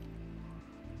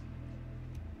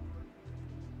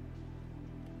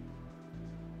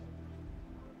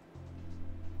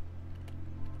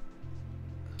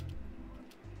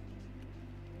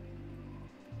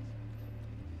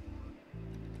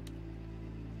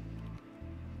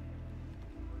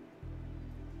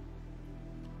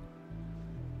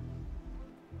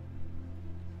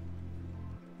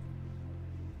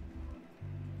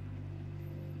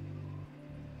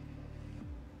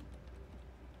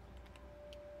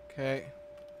 Okay.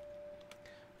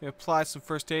 We apply some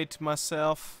first aid to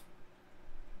myself.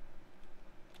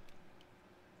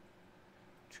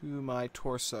 To my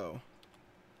torso.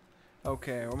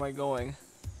 Okay, where am I going?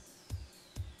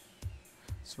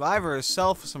 Survivor is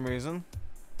cell for some reason.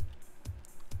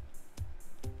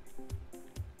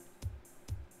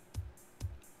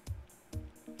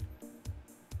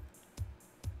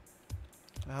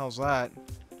 The hell's that?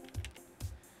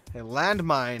 A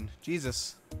landmine.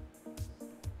 Jesus.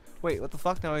 Wait, what the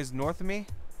fuck? Now he's north of me?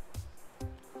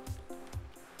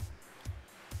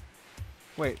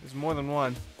 Wait, there's more than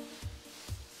one.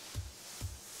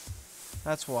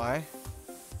 That's why.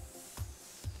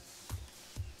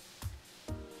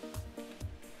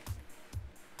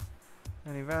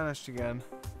 And he vanished again.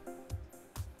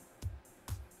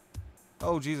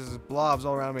 Oh Jesus, there's blobs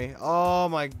all around me. Oh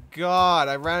my god,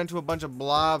 I ran into a bunch of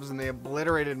blobs and they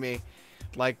obliterated me.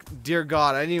 Like, dear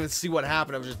God, I didn't even see what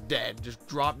happened. I was just dead. Just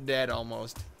dropped dead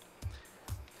almost.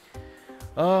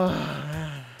 Oh,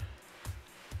 man.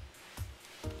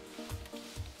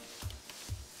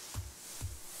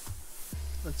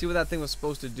 Let's see what that thing was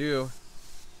supposed to do.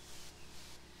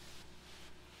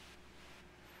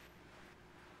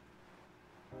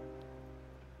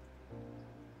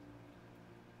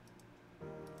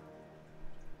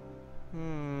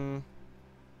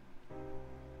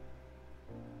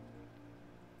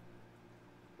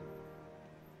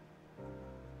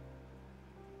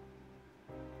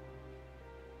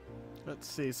 Let's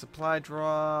see, supply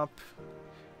drop,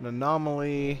 an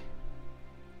anomaly.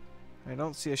 I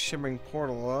don't see a shimmering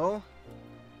portal though.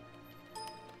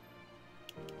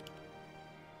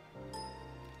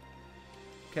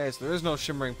 Okay, so there is no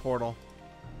shimmering portal.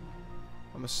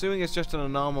 I'm assuming it's just an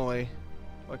anomaly.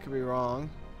 I could be wrong.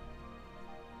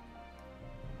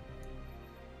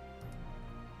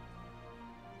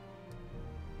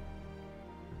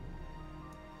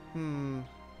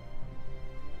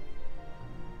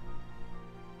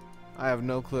 I have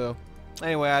no clue.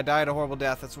 Anyway, I died a horrible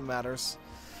death. That's what matters.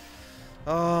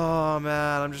 Oh,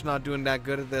 man. I'm just not doing that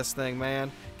good at this thing, man.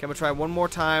 Okay, I'm going to try one more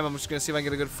time. I'm just going to see if I can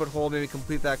get a good foothold. Maybe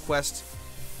complete that quest.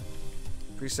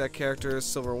 Preset characters.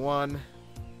 Silver 1.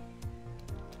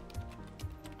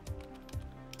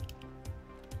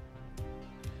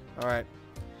 Alright.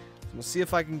 So we'll see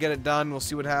if I can get it done. We'll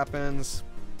see what happens.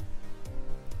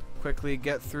 Quickly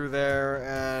get through there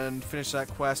and finish that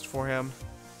quest for him.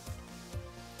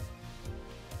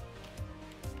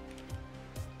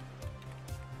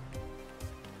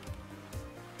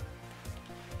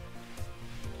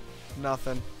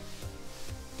 Nothing.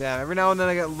 Damn, every now and then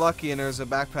I get lucky and there's a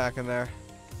backpack in there.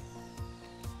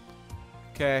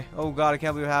 Okay. Oh god, I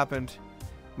can't believe it happened.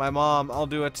 My mom, I'll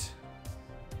do it.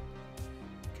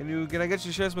 Can I get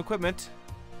you to share some equipment?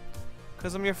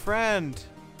 Cause I'm your friend.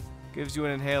 Gives you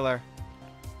an inhaler.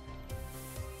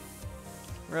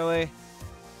 Really?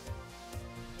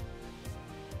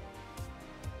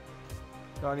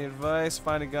 Got any advice?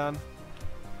 Find a gun.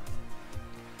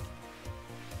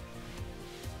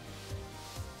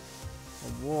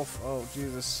 A wolf. Oh,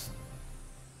 Jesus.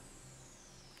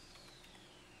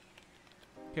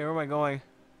 Okay, where am I going?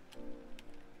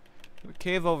 A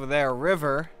cave over there.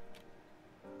 River.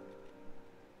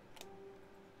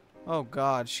 Oh,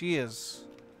 God. She is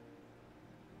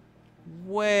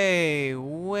way,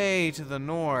 way to the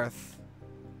north.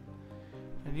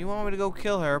 And you want me to go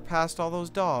kill her past all those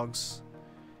dogs?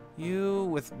 You,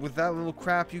 with that little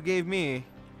crap you gave me,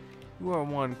 you are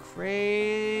one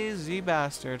crazy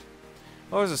bastard.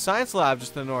 Oh, there's a science lab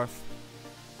just to the north.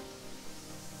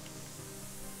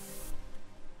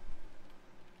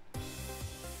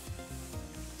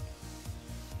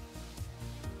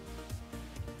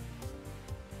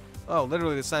 Oh,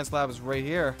 literally the science lab is right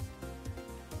here.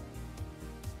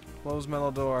 Closed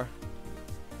metal door.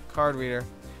 Card reader.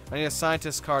 I need a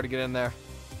scientist card to get in there.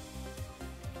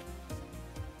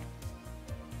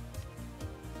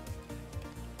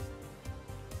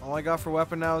 All I got for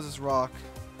weapon now is this rock.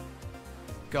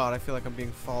 God, I feel like I'm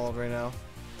being followed right now.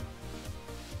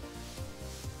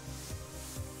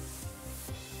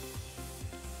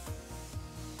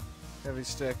 Heavy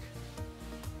stick.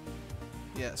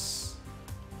 Yes.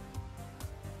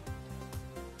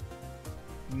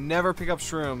 Never pick up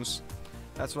shrooms.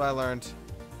 That's what I learned.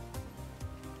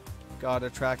 God, they're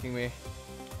tracking me.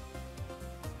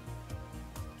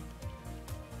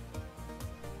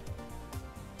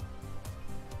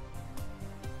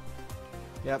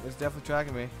 Yep, it's definitely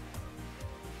tracking me.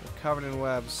 They're covered in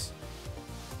webs.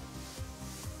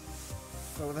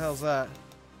 Oh, what the hell's that?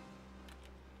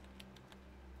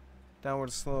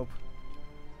 Downward slope.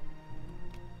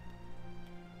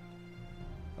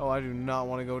 Oh, I do not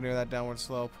want to go near that downward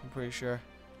slope, I'm pretty sure.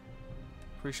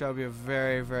 Pretty sure that would be a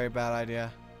very, very bad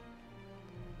idea.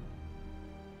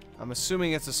 I'm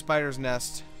assuming it's a spider's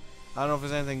nest. I don't know if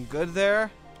there's anything good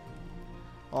there.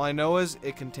 All I know is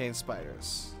it contains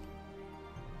spiders.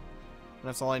 And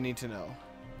that's all I need to know.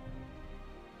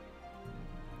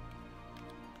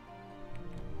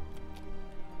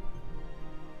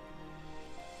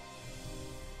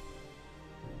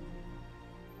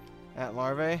 Ant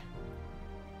larvae.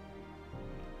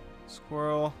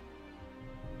 Squirrel.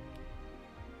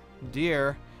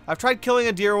 Deer. I've tried killing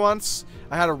a deer once.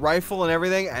 I had a rifle and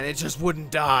everything, and it just wouldn't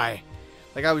die.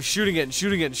 Like, I was shooting it and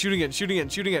shooting it and shooting it and shooting it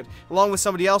and shooting it, along with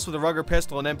somebody else with a rugged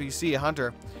pistol, an NPC, a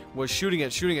hunter, was shooting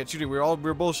it, shooting it, shooting. We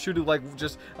were both shooting, like,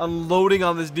 just unloading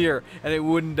on this deer, and it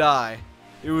wouldn't die.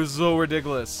 It was so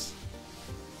ridiculous.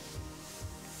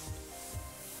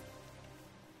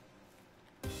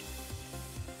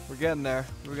 We're getting there.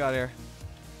 What do we got here?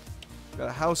 We got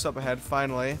a house up ahead,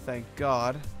 finally. Thank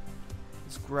God.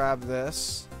 Let's grab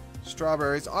this.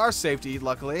 Strawberries are safe to eat,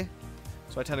 luckily.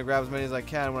 So I tend to grab as many as I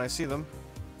can when I see them.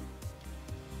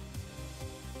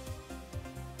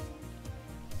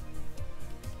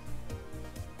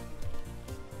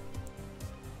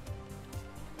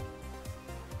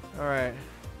 Alright.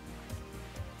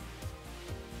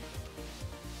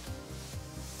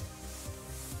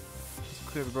 Let's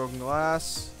clear the broken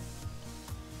glass.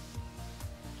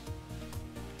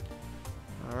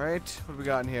 Alright, what do we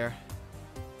got in here?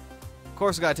 Of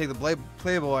course I gotta take the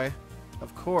Playboy.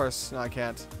 Of course. No, I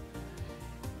can't.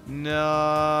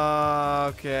 No.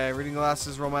 Okay, reading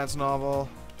glasses, romance novel.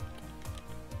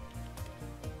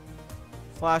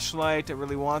 Flashlight, I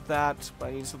really want that, but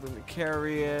I need something to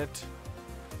carry it.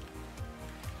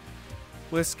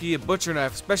 Whiskey, a butcher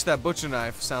knife, especially that butcher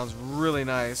knife sounds really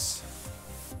nice.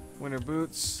 Winter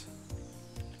boots.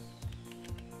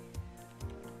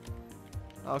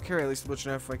 I'll carry at least the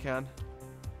butcher knife if I can.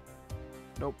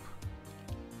 Nope.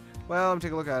 Well, let me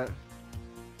take a look at it.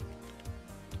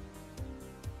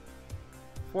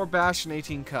 4 bash and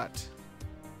 18 cut.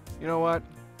 You know what?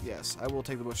 Yes, I will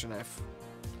take the butcher knife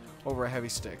over a heavy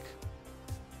stick.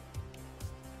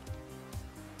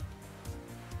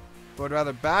 But I'd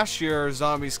rather bash your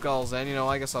zombie skulls in. You know,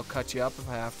 I guess I'll cut you up if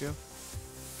I have to.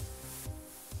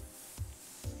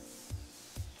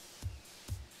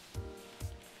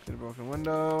 Get a broken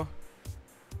window.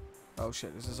 Oh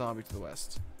shit, there's a zombie to the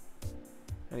west.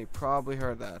 And he probably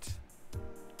heard that.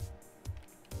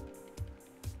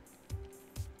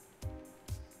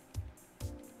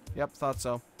 Yep, thought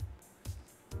so.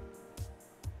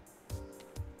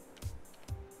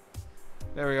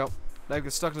 There we go. Now you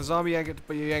get stuck in a zombie,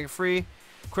 but you yank it free.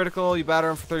 Critical, you batter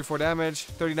him for 34 damage.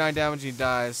 39 damage, he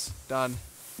dies. Done.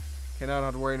 Okay, now I don't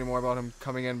have to worry anymore about him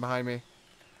coming in behind me.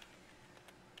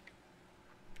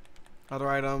 Other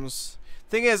items.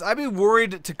 Thing is, I'd be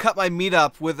worried to cut my meat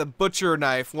up with a butcher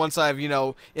knife once I've, you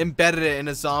know, embedded it in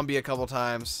a zombie a couple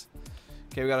times.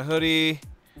 Okay, we got a hoodie.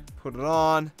 Put it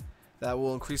on. That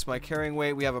will increase my carrying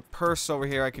weight. We have a purse over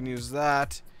here. I can use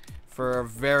that for a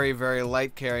very, very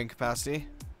light carrying capacity.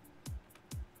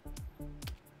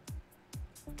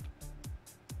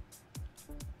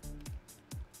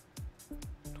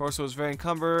 Torso is very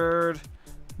encumbered,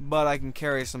 but I can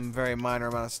carry some very minor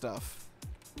amount of stuff.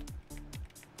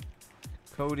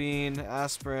 Codeine,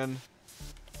 aspirin.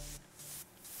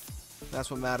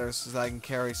 That's what matters, is that I can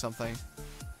carry something.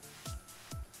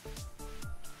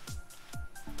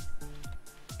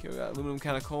 aluminum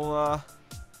can of cola.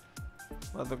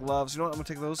 Leather gloves. You know what? I'm gonna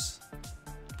take those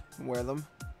and wear them.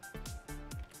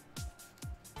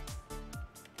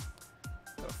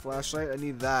 Got a flashlight. I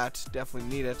need that. Definitely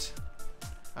need it.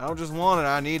 I don't just want it.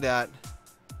 I need that.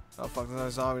 Oh fuck! There's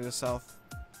another zombie to the south.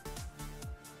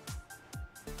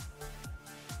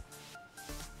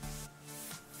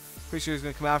 Pretty sure he's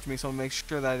gonna come after me, so I'm gonna make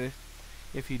sure that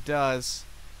if he does,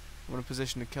 I'm in a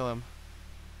position to kill him.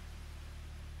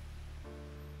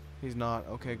 He's not.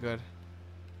 Okay, good.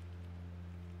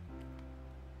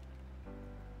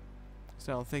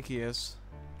 So I don't think he is.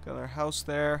 Got our house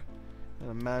there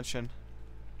and a mansion.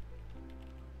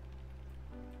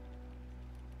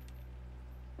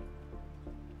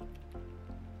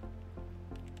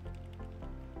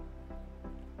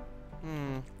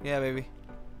 Yeah, baby.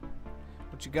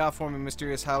 What you got for me,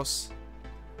 mysterious house?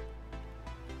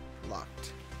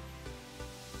 Locked.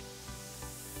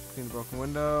 Clean the broken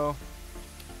window.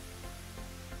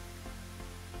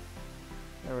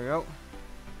 There we go.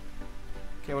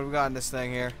 Okay, what do we got in this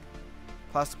thing here?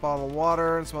 Plastic bottle of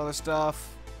water and some other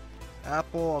stuff.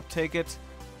 Apple, I'll take it.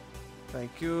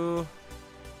 Thank you.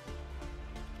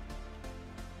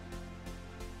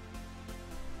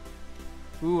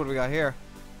 Ooh, what do we got here?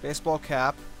 Baseball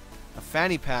cap. A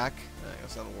fanny pack. I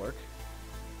guess that'll work.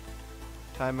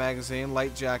 Time magazine,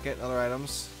 light jacket, other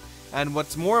items. And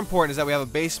what's more important is that we have a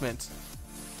basement.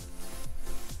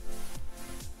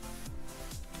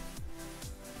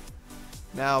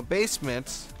 Now,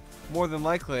 basement, more than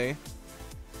likely,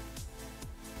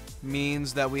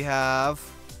 means that we have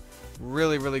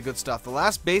really, really good stuff. The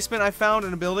last basement I found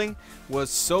in a building was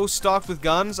so stocked with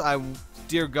guns,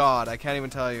 dear God, I can't even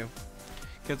tell you.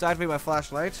 Okay, let's activate my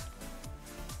flashlight.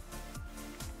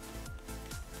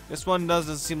 This one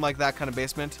doesn't seem like that kind of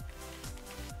basement,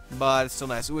 but it's still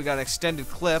nice. Ooh, we got an extended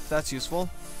clip. That's useful.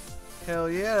 Hell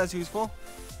yeah, that's useful.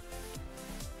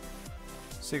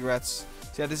 Cigarettes.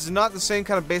 So yeah, this is not the same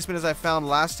kind of basement as I found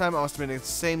last time. I must have been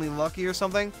insanely lucky or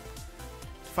something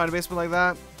to find a basement like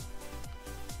that.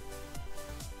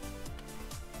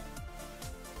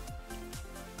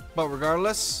 But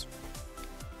regardless,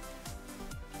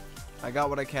 I got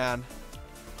what I can.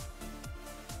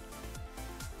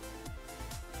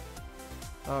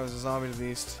 Oh, there's a zombie to the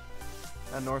east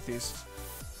and northeast.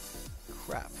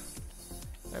 Crap.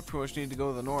 I pretty much need to go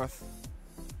to the north.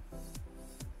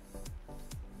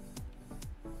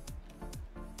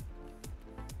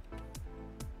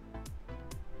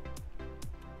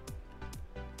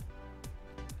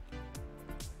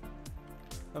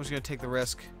 I'm just gonna take the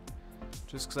risk,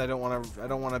 just because I don't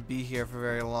want to be here for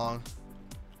very long.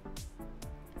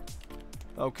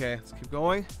 Okay, let's keep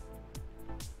going.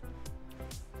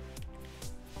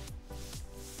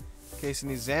 In case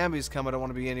any zombies come, I don't want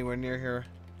to be anywhere near here.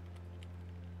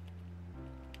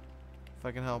 If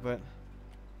I can help it.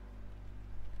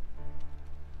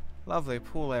 Lovely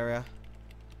pool area.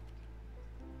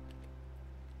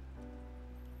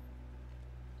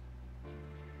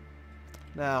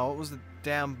 Now, what was the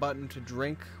damn button to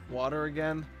drink water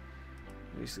again?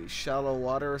 Let me see, shallow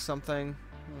water or something.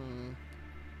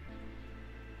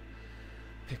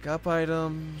 Pick up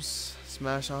items,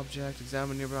 smash object,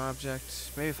 examine nearby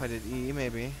object. Maybe if I did E,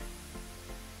 maybe.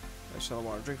 Shallow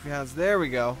water, drink for your hands. There we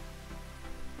go.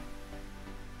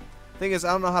 Thing is,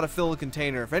 I don't know how to fill a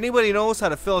container. If anybody knows how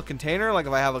to fill a container, like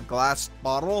if I have a glass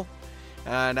bottle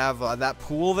and I have that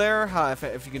pool there,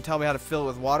 if you can tell me how to fill it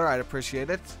with water, I'd appreciate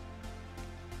it.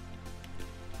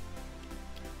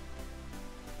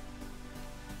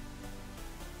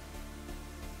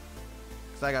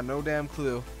 Because I got no damn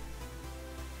clue.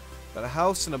 Got a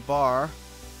house and a bar.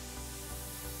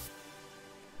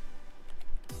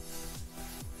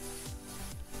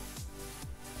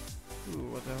 Ooh,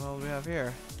 what the hell do we have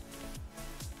here?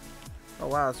 Oh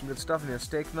wow, some good stuff in here.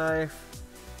 Steak knife,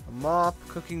 a mop,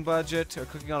 cooking budget, or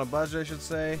cooking on a budget, I should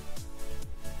say.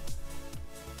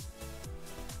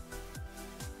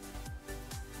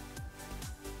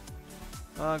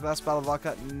 Glass bottle of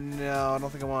vodka. No, I don't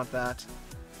think I want that.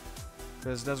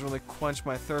 Because it doesn't really quench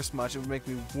my thirst much. It would make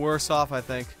me worse off, I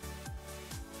think.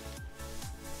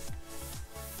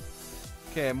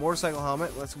 Okay, motorcycle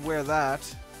helmet. Let's wear that.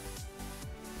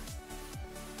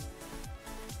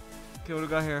 Okay, what do we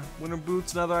got here? Winter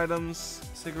boots and other items.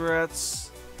 Cigarettes.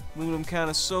 Aluminum can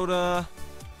of soda.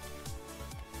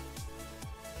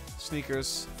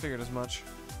 Sneakers. Figured as much.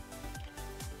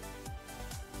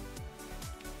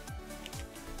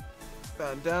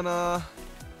 Bandana.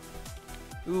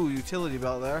 Ooh, utility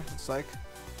belt there, looks like.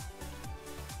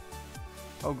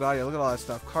 Oh god, yeah, look at all that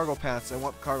stuff. Cargo pants. I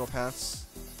want cargo pants.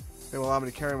 They will allow me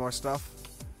to carry more stuff.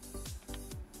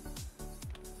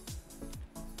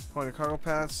 Point of cargo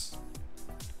pants.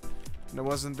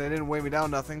 And they didn't weigh me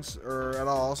down nothing or at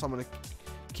all, so I'm gonna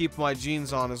keep my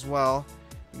jeans on as well.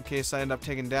 In case I end up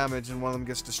taking damage and one of them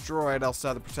gets destroyed, I'll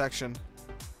still have the protection.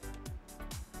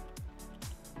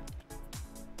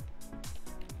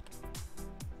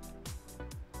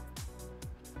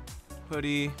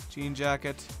 Hoodie, jean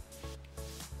jacket.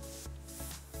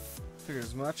 Figured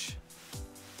as much.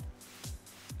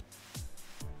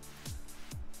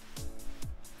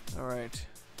 Alright.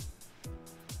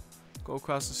 Go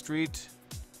across the street.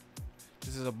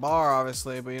 This is a bar,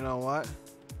 obviously, but you know what?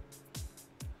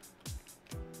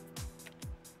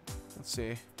 Let's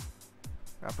see.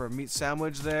 Wrapper of meat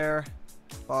sandwich there.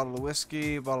 Bottle of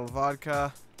whiskey, bottle of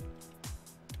vodka.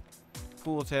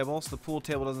 Pool table. So the pool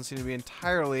table doesn't seem to be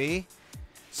entirely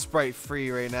Sprite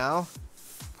free right now.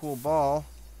 Pool ball.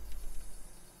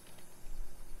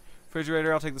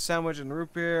 Refrigerator, I'll take the sandwich and the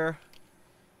root beer.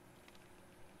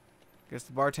 Guess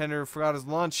the bartender forgot his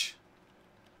lunch.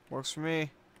 Works for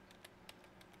me.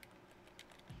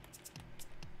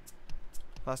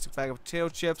 Plastic bag of potato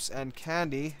chips and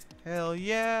candy. Hell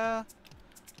yeah.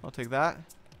 I'll take that.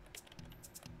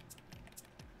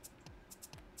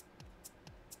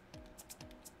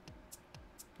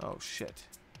 Oh shit.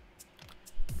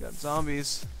 Got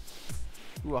zombies.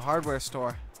 Ooh, a hardware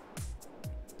store.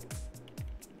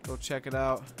 Go check it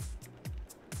out.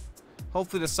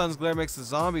 Hopefully the sun's glare makes the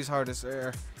zombies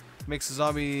makes the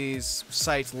zombies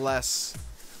sight less,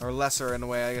 or lesser in a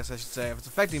way, I guess I should say. If it's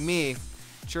affecting me,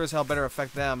 sure as hell better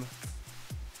affect them.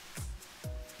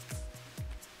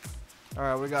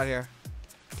 Alright, what we got here?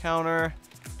 Counter.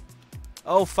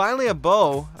 Oh, finally a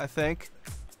bow, I think.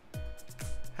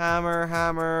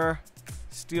 Hammer,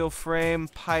 steel frame,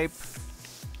 pipe,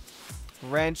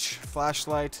 wrench,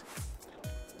 flashlight.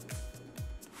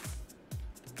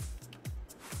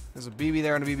 There's a BB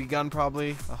there and a BB gun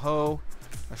probably. A hoe,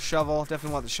 a shovel.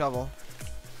 Definitely want the shovel.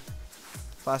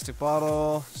 Plastic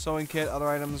bottle, sewing kit, other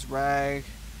items, rag,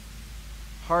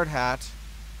 hard hat,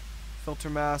 filter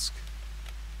mask,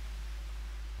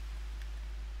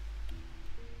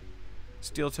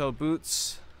 steel-toed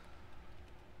boots.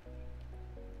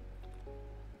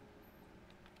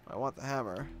 I want the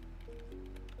hammer.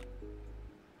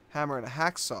 Hammer and a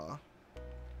hacksaw.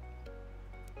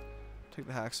 Take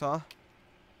the hacksaw.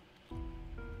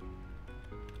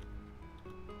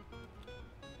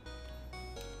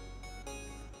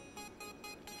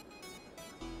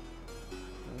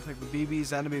 I'll take the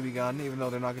BBs and a BB gun, even though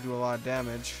they're not going to do a lot of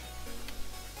damage.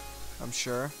 I'm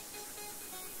sure.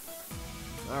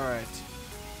 Alright.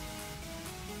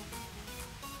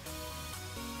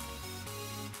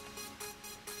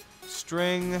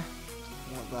 String. I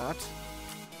want that.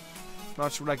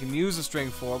 Not sure what I can use the string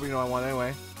for, but you know I want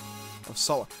anyway. Of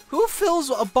salt. Who fills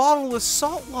a bottle with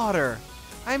salt water?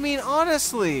 I mean,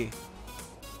 honestly.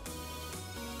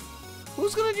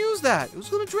 Who's gonna use that? Who's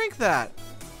gonna drink that?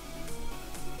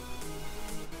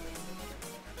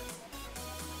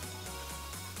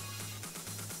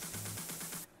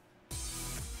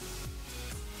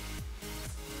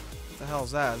 What the hell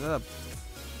is that? Is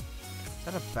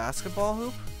that a basketball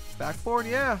hoop? Backboard?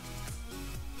 Yeah.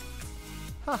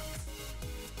 Huh.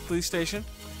 Police station.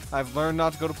 I've learned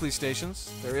not to go to police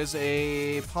stations. There is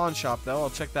a pawn shop though. I'll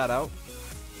check that out.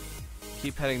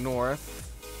 Keep heading north.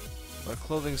 A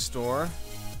clothing store.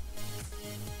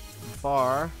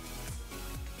 Bar.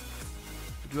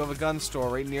 We do have a gun store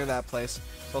right near that place.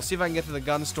 So I'll see if I can get to the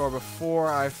gun store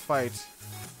before I fight.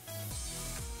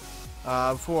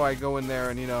 Before I go in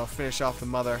there and, you know, finish off the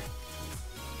mother.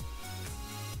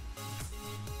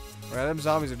 Right, them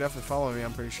zombies are definitely following me,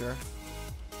 I'm pretty sure.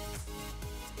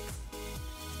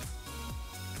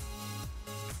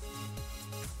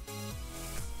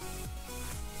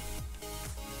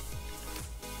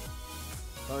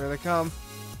 Oh, here they come.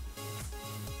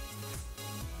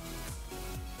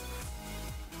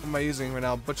 What am I using right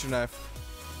now? Butcher knife.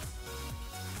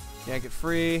 Yank it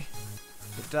free.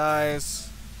 It dies.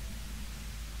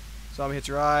 Zombie hits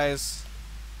your eyes.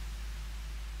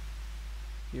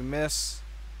 You miss.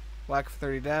 Whack for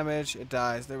 30 damage. It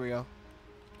dies. There we go.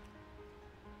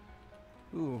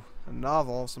 Ooh, a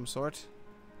novel of some sort.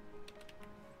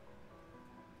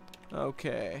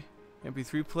 Okay.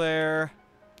 MP3 player.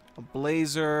 A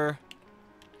blazer.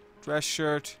 Dress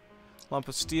shirt. Lump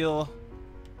of steel.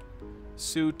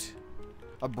 Suit.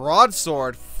 A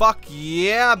broadsword. Fuck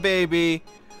yeah, baby.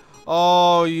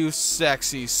 Oh, you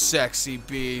sexy, sexy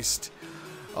beast.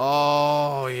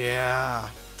 Oh, yeah.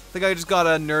 I think I just got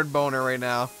a nerd boner right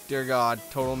now. Dear God,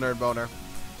 total nerd boner.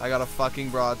 I got a fucking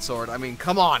broadsword. I mean,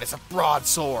 come on, it's a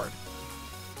broadsword.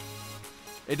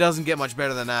 It doesn't get much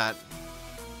better than that.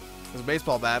 It's a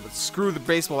baseball bat, but screw the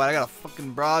baseball bat. I got a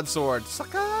fucking broadsword.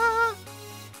 Sucker!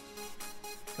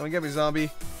 Come and get me,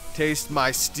 zombie. Taste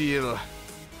my steel.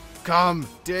 Come,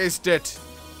 taste it.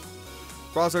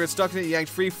 Broadsword gets stuck in it,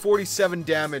 yanked free. 47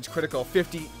 damage, critical.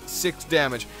 56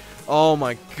 damage. Oh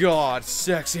my god,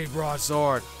 sexy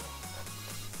broadsword.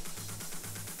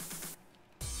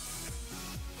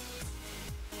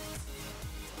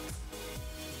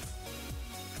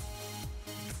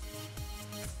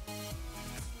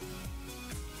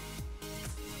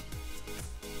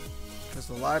 There's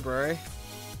the library.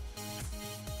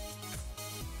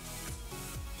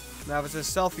 Now if it says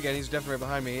south again, he's definitely right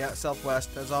behind me. Yeah,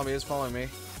 southwest. That zombie is following me.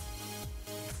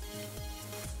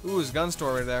 Ooh, there's a gun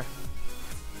store right there.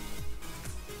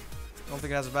 Don't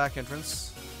think it has a back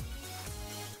entrance.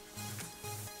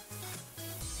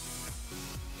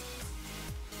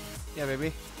 Yeah,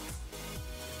 baby.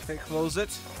 Okay, close it.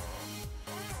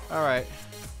 Alright.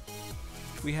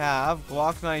 We have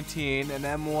Glock 19, an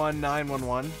M1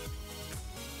 911,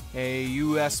 a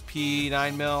USP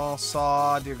 9mm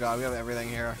saw. Dear God, we have everything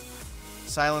here.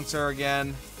 Silencer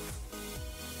again.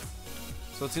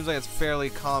 So it seems like it's fairly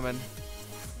common.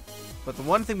 But the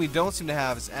one thing we don't seem to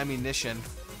have is ammunition.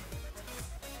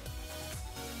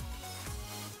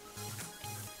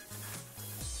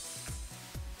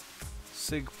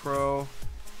 Sig Pro.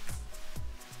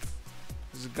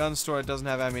 There's a gun store that doesn't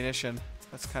have ammunition.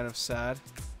 That's kind of sad.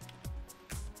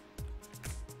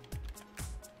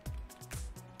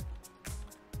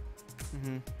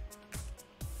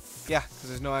 Yeah, because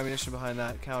there's no ammunition behind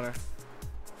that counter.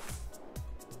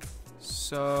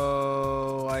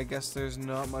 So I guess there's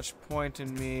not much point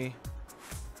in me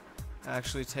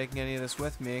actually taking any of this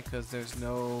with me because there's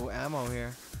no ammo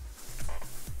here.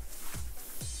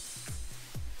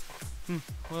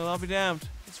 Well, I'll be damned.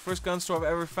 It's the first gun store I've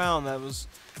ever found that was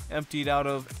emptied out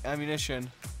of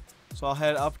ammunition. So I'll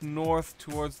head up north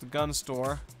towards the gun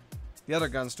store. The other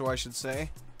gun store, I should say.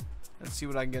 And see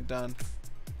what I can get done.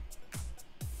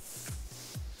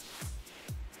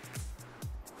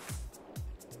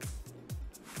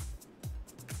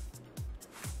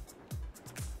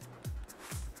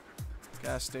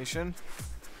 Gas station.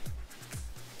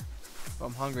 If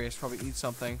I'm hungry, I should probably eat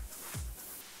something.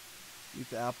 Eat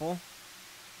the apple.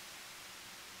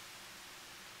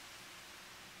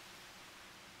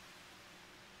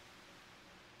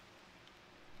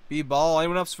 B-ball.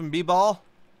 Anyone else from B-ball?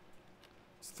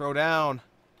 Let's throw down.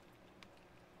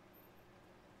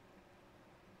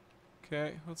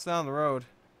 Okay, what's down the road?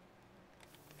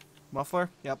 Muffler?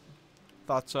 Yep.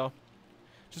 Thought so.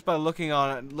 Just by looking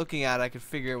at it, I could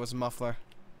figure it was a muffler.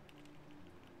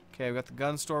 Okay, we got the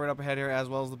gun store right up ahead here, as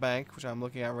well as the bank, which I'm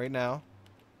looking at right now.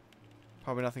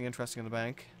 Probably nothing interesting in the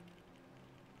bank.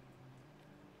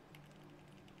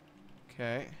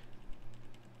 Okay.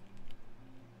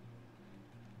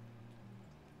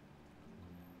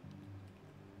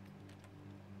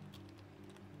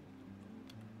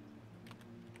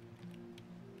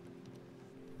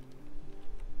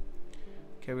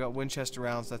 Okay, we got Winchester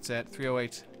rounds, that's it.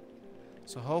 308.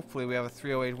 So hopefully we have a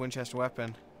 308 Winchester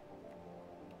weapon.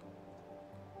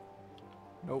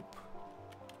 Nope.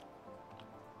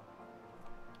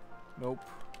 Nope.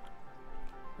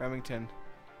 Remington.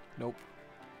 Nope.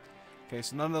 Okay,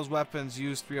 so none of those weapons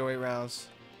use 308 rounds.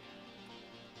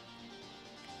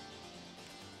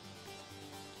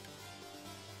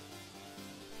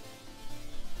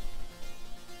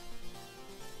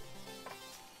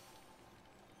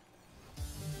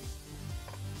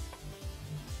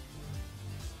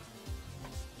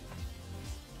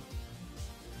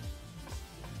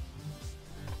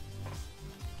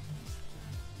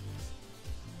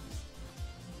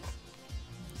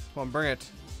 Come on, bring it.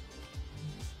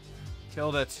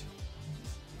 Killed it.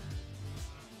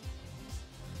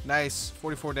 Nice.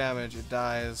 44 damage. It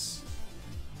dies.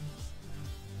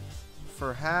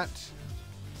 For hat.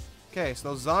 Okay, so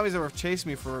those zombies that were chasing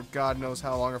me for God knows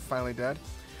how long are finally dead.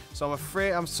 So I'm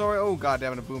afraid. I'm sorry. Oh, God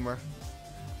damn it, a boomer.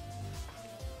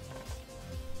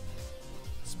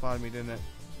 Spotted me, didn't it?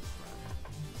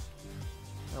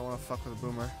 I don't want to fuck with a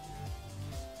boomer.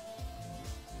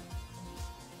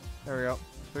 There we go.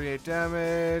 38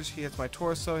 damage. He hits my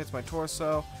torso, and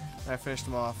I finished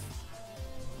him off.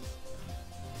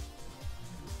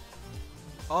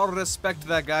 All respect to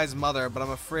that guy's mother, but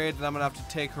I'm afraid that I'm gonna have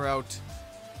to take her out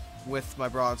with my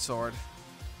broadsword.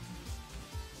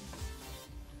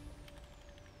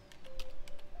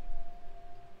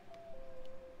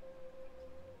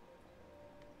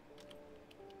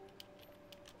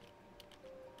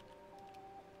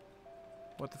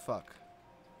 What the fuck?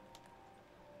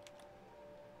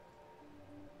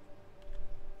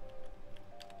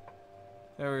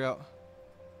 There we go.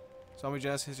 Zombie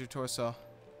Jazz hits your torso.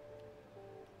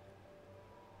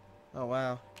 Oh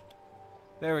wow.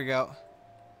 There we go.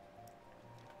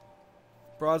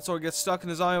 Broadsword gets stuck in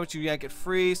the zombie, but you yank it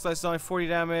free. Slice zombie 40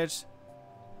 damage.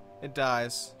 It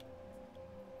dies.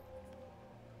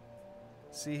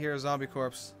 See here, zombie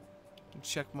corpse.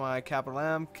 Check my capital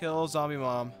M. Kill zombie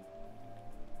mom.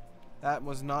 That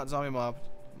was not zombie mom.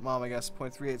 Mom, I guess.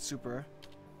 0.38 super.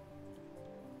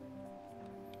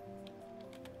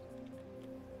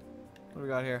 What do we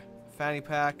got here? Fanny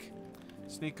pack.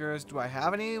 Sneakers. Do I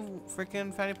have any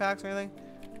freaking fanny packs or anything?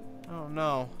 I don't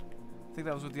know. I think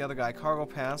that was with the other guy. Cargo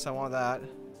pants. I want that.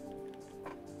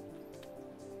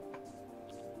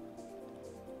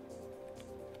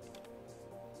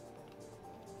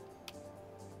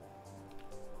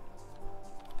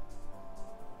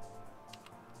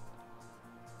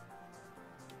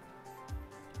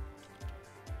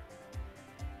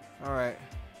 Alright.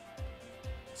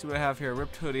 See what I have here.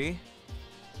 Ripped hoodie.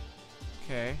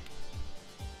 Okay.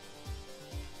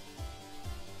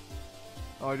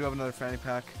 Oh, I do have another fanny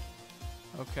pack.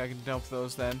 Okay, I can dump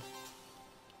those then.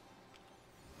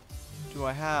 Do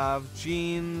I have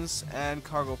jeans and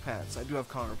cargo pants? I do have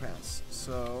cargo pants.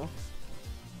 So,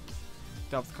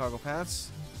 dump the cargo pants.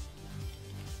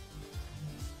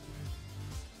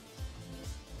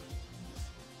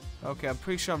 Okay, I'm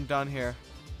pretty sure I'm done here.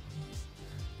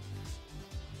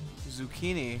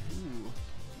 Zucchini. Ooh,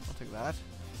 I'll take that.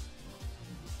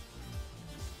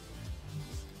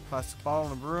 Plastic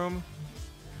bottle and a broom.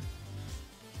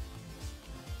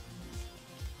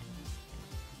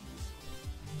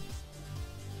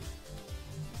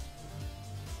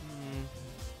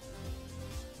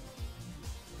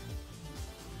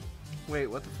 Wait,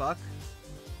 what the fuck?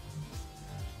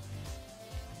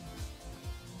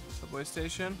 Subway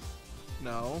station?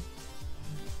 No.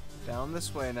 Down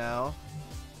this way now.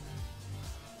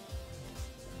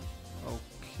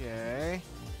 Okay.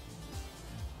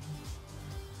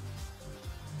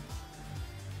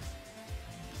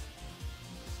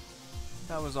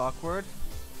 That was awkward.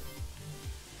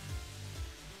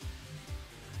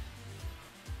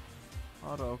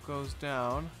 Auto goes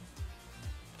down.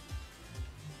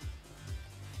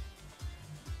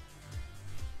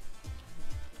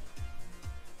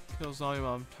 Kills zombie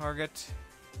mom. Target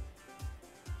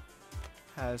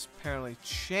has apparently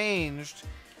changed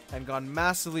and gone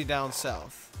massively down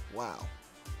south. Wow.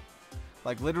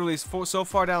 Like literally so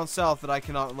far down south that I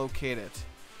cannot locate it.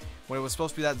 When it was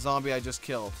supposed to be that zombie I just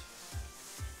killed.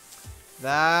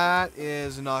 That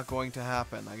is not going to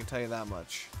happen. I can tell you that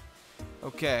much.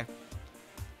 Okay.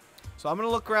 So I'm going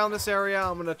to look around this area.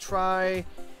 I'm going to try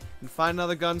and find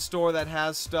another gun store that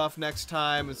has stuff next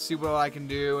time and see what I can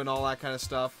do and all that kind of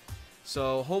stuff.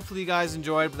 So hopefully you guys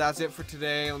enjoyed, but that's it for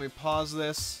today. Let me pause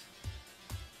this.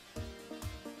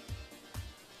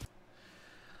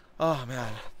 Oh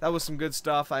man, that was some good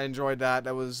stuff. I enjoyed that.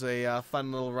 That was a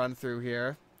fun little run through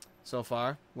here so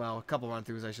far. Well, a couple run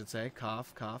throughs I should say.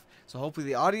 Cough, cough. So hopefully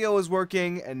the audio is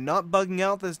working and not bugging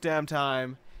out this damn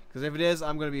time. Because if it is,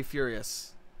 I'm going to be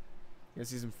furious. You're going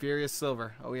to see some furious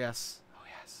silver. Oh yes. Oh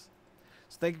yes.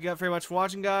 So thank you guys very much for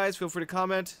watching, guys. Feel free to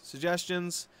comment,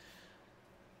 suggestions.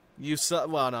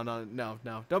 Well,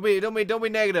 no. Don't be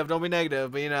negative. Don't be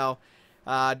negative. But you know,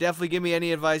 definitely give me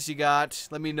any advice you got.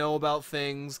 Let me know about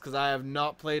things because I have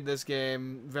not played this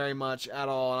game very much at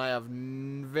all, and I have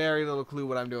very little clue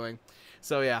what I'm doing.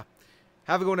 So yeah,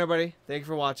 have a good one, everybody. Thank you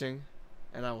for watching,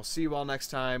 and I will see you all next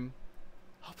time.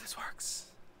 Hope this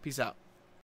works. Peace out.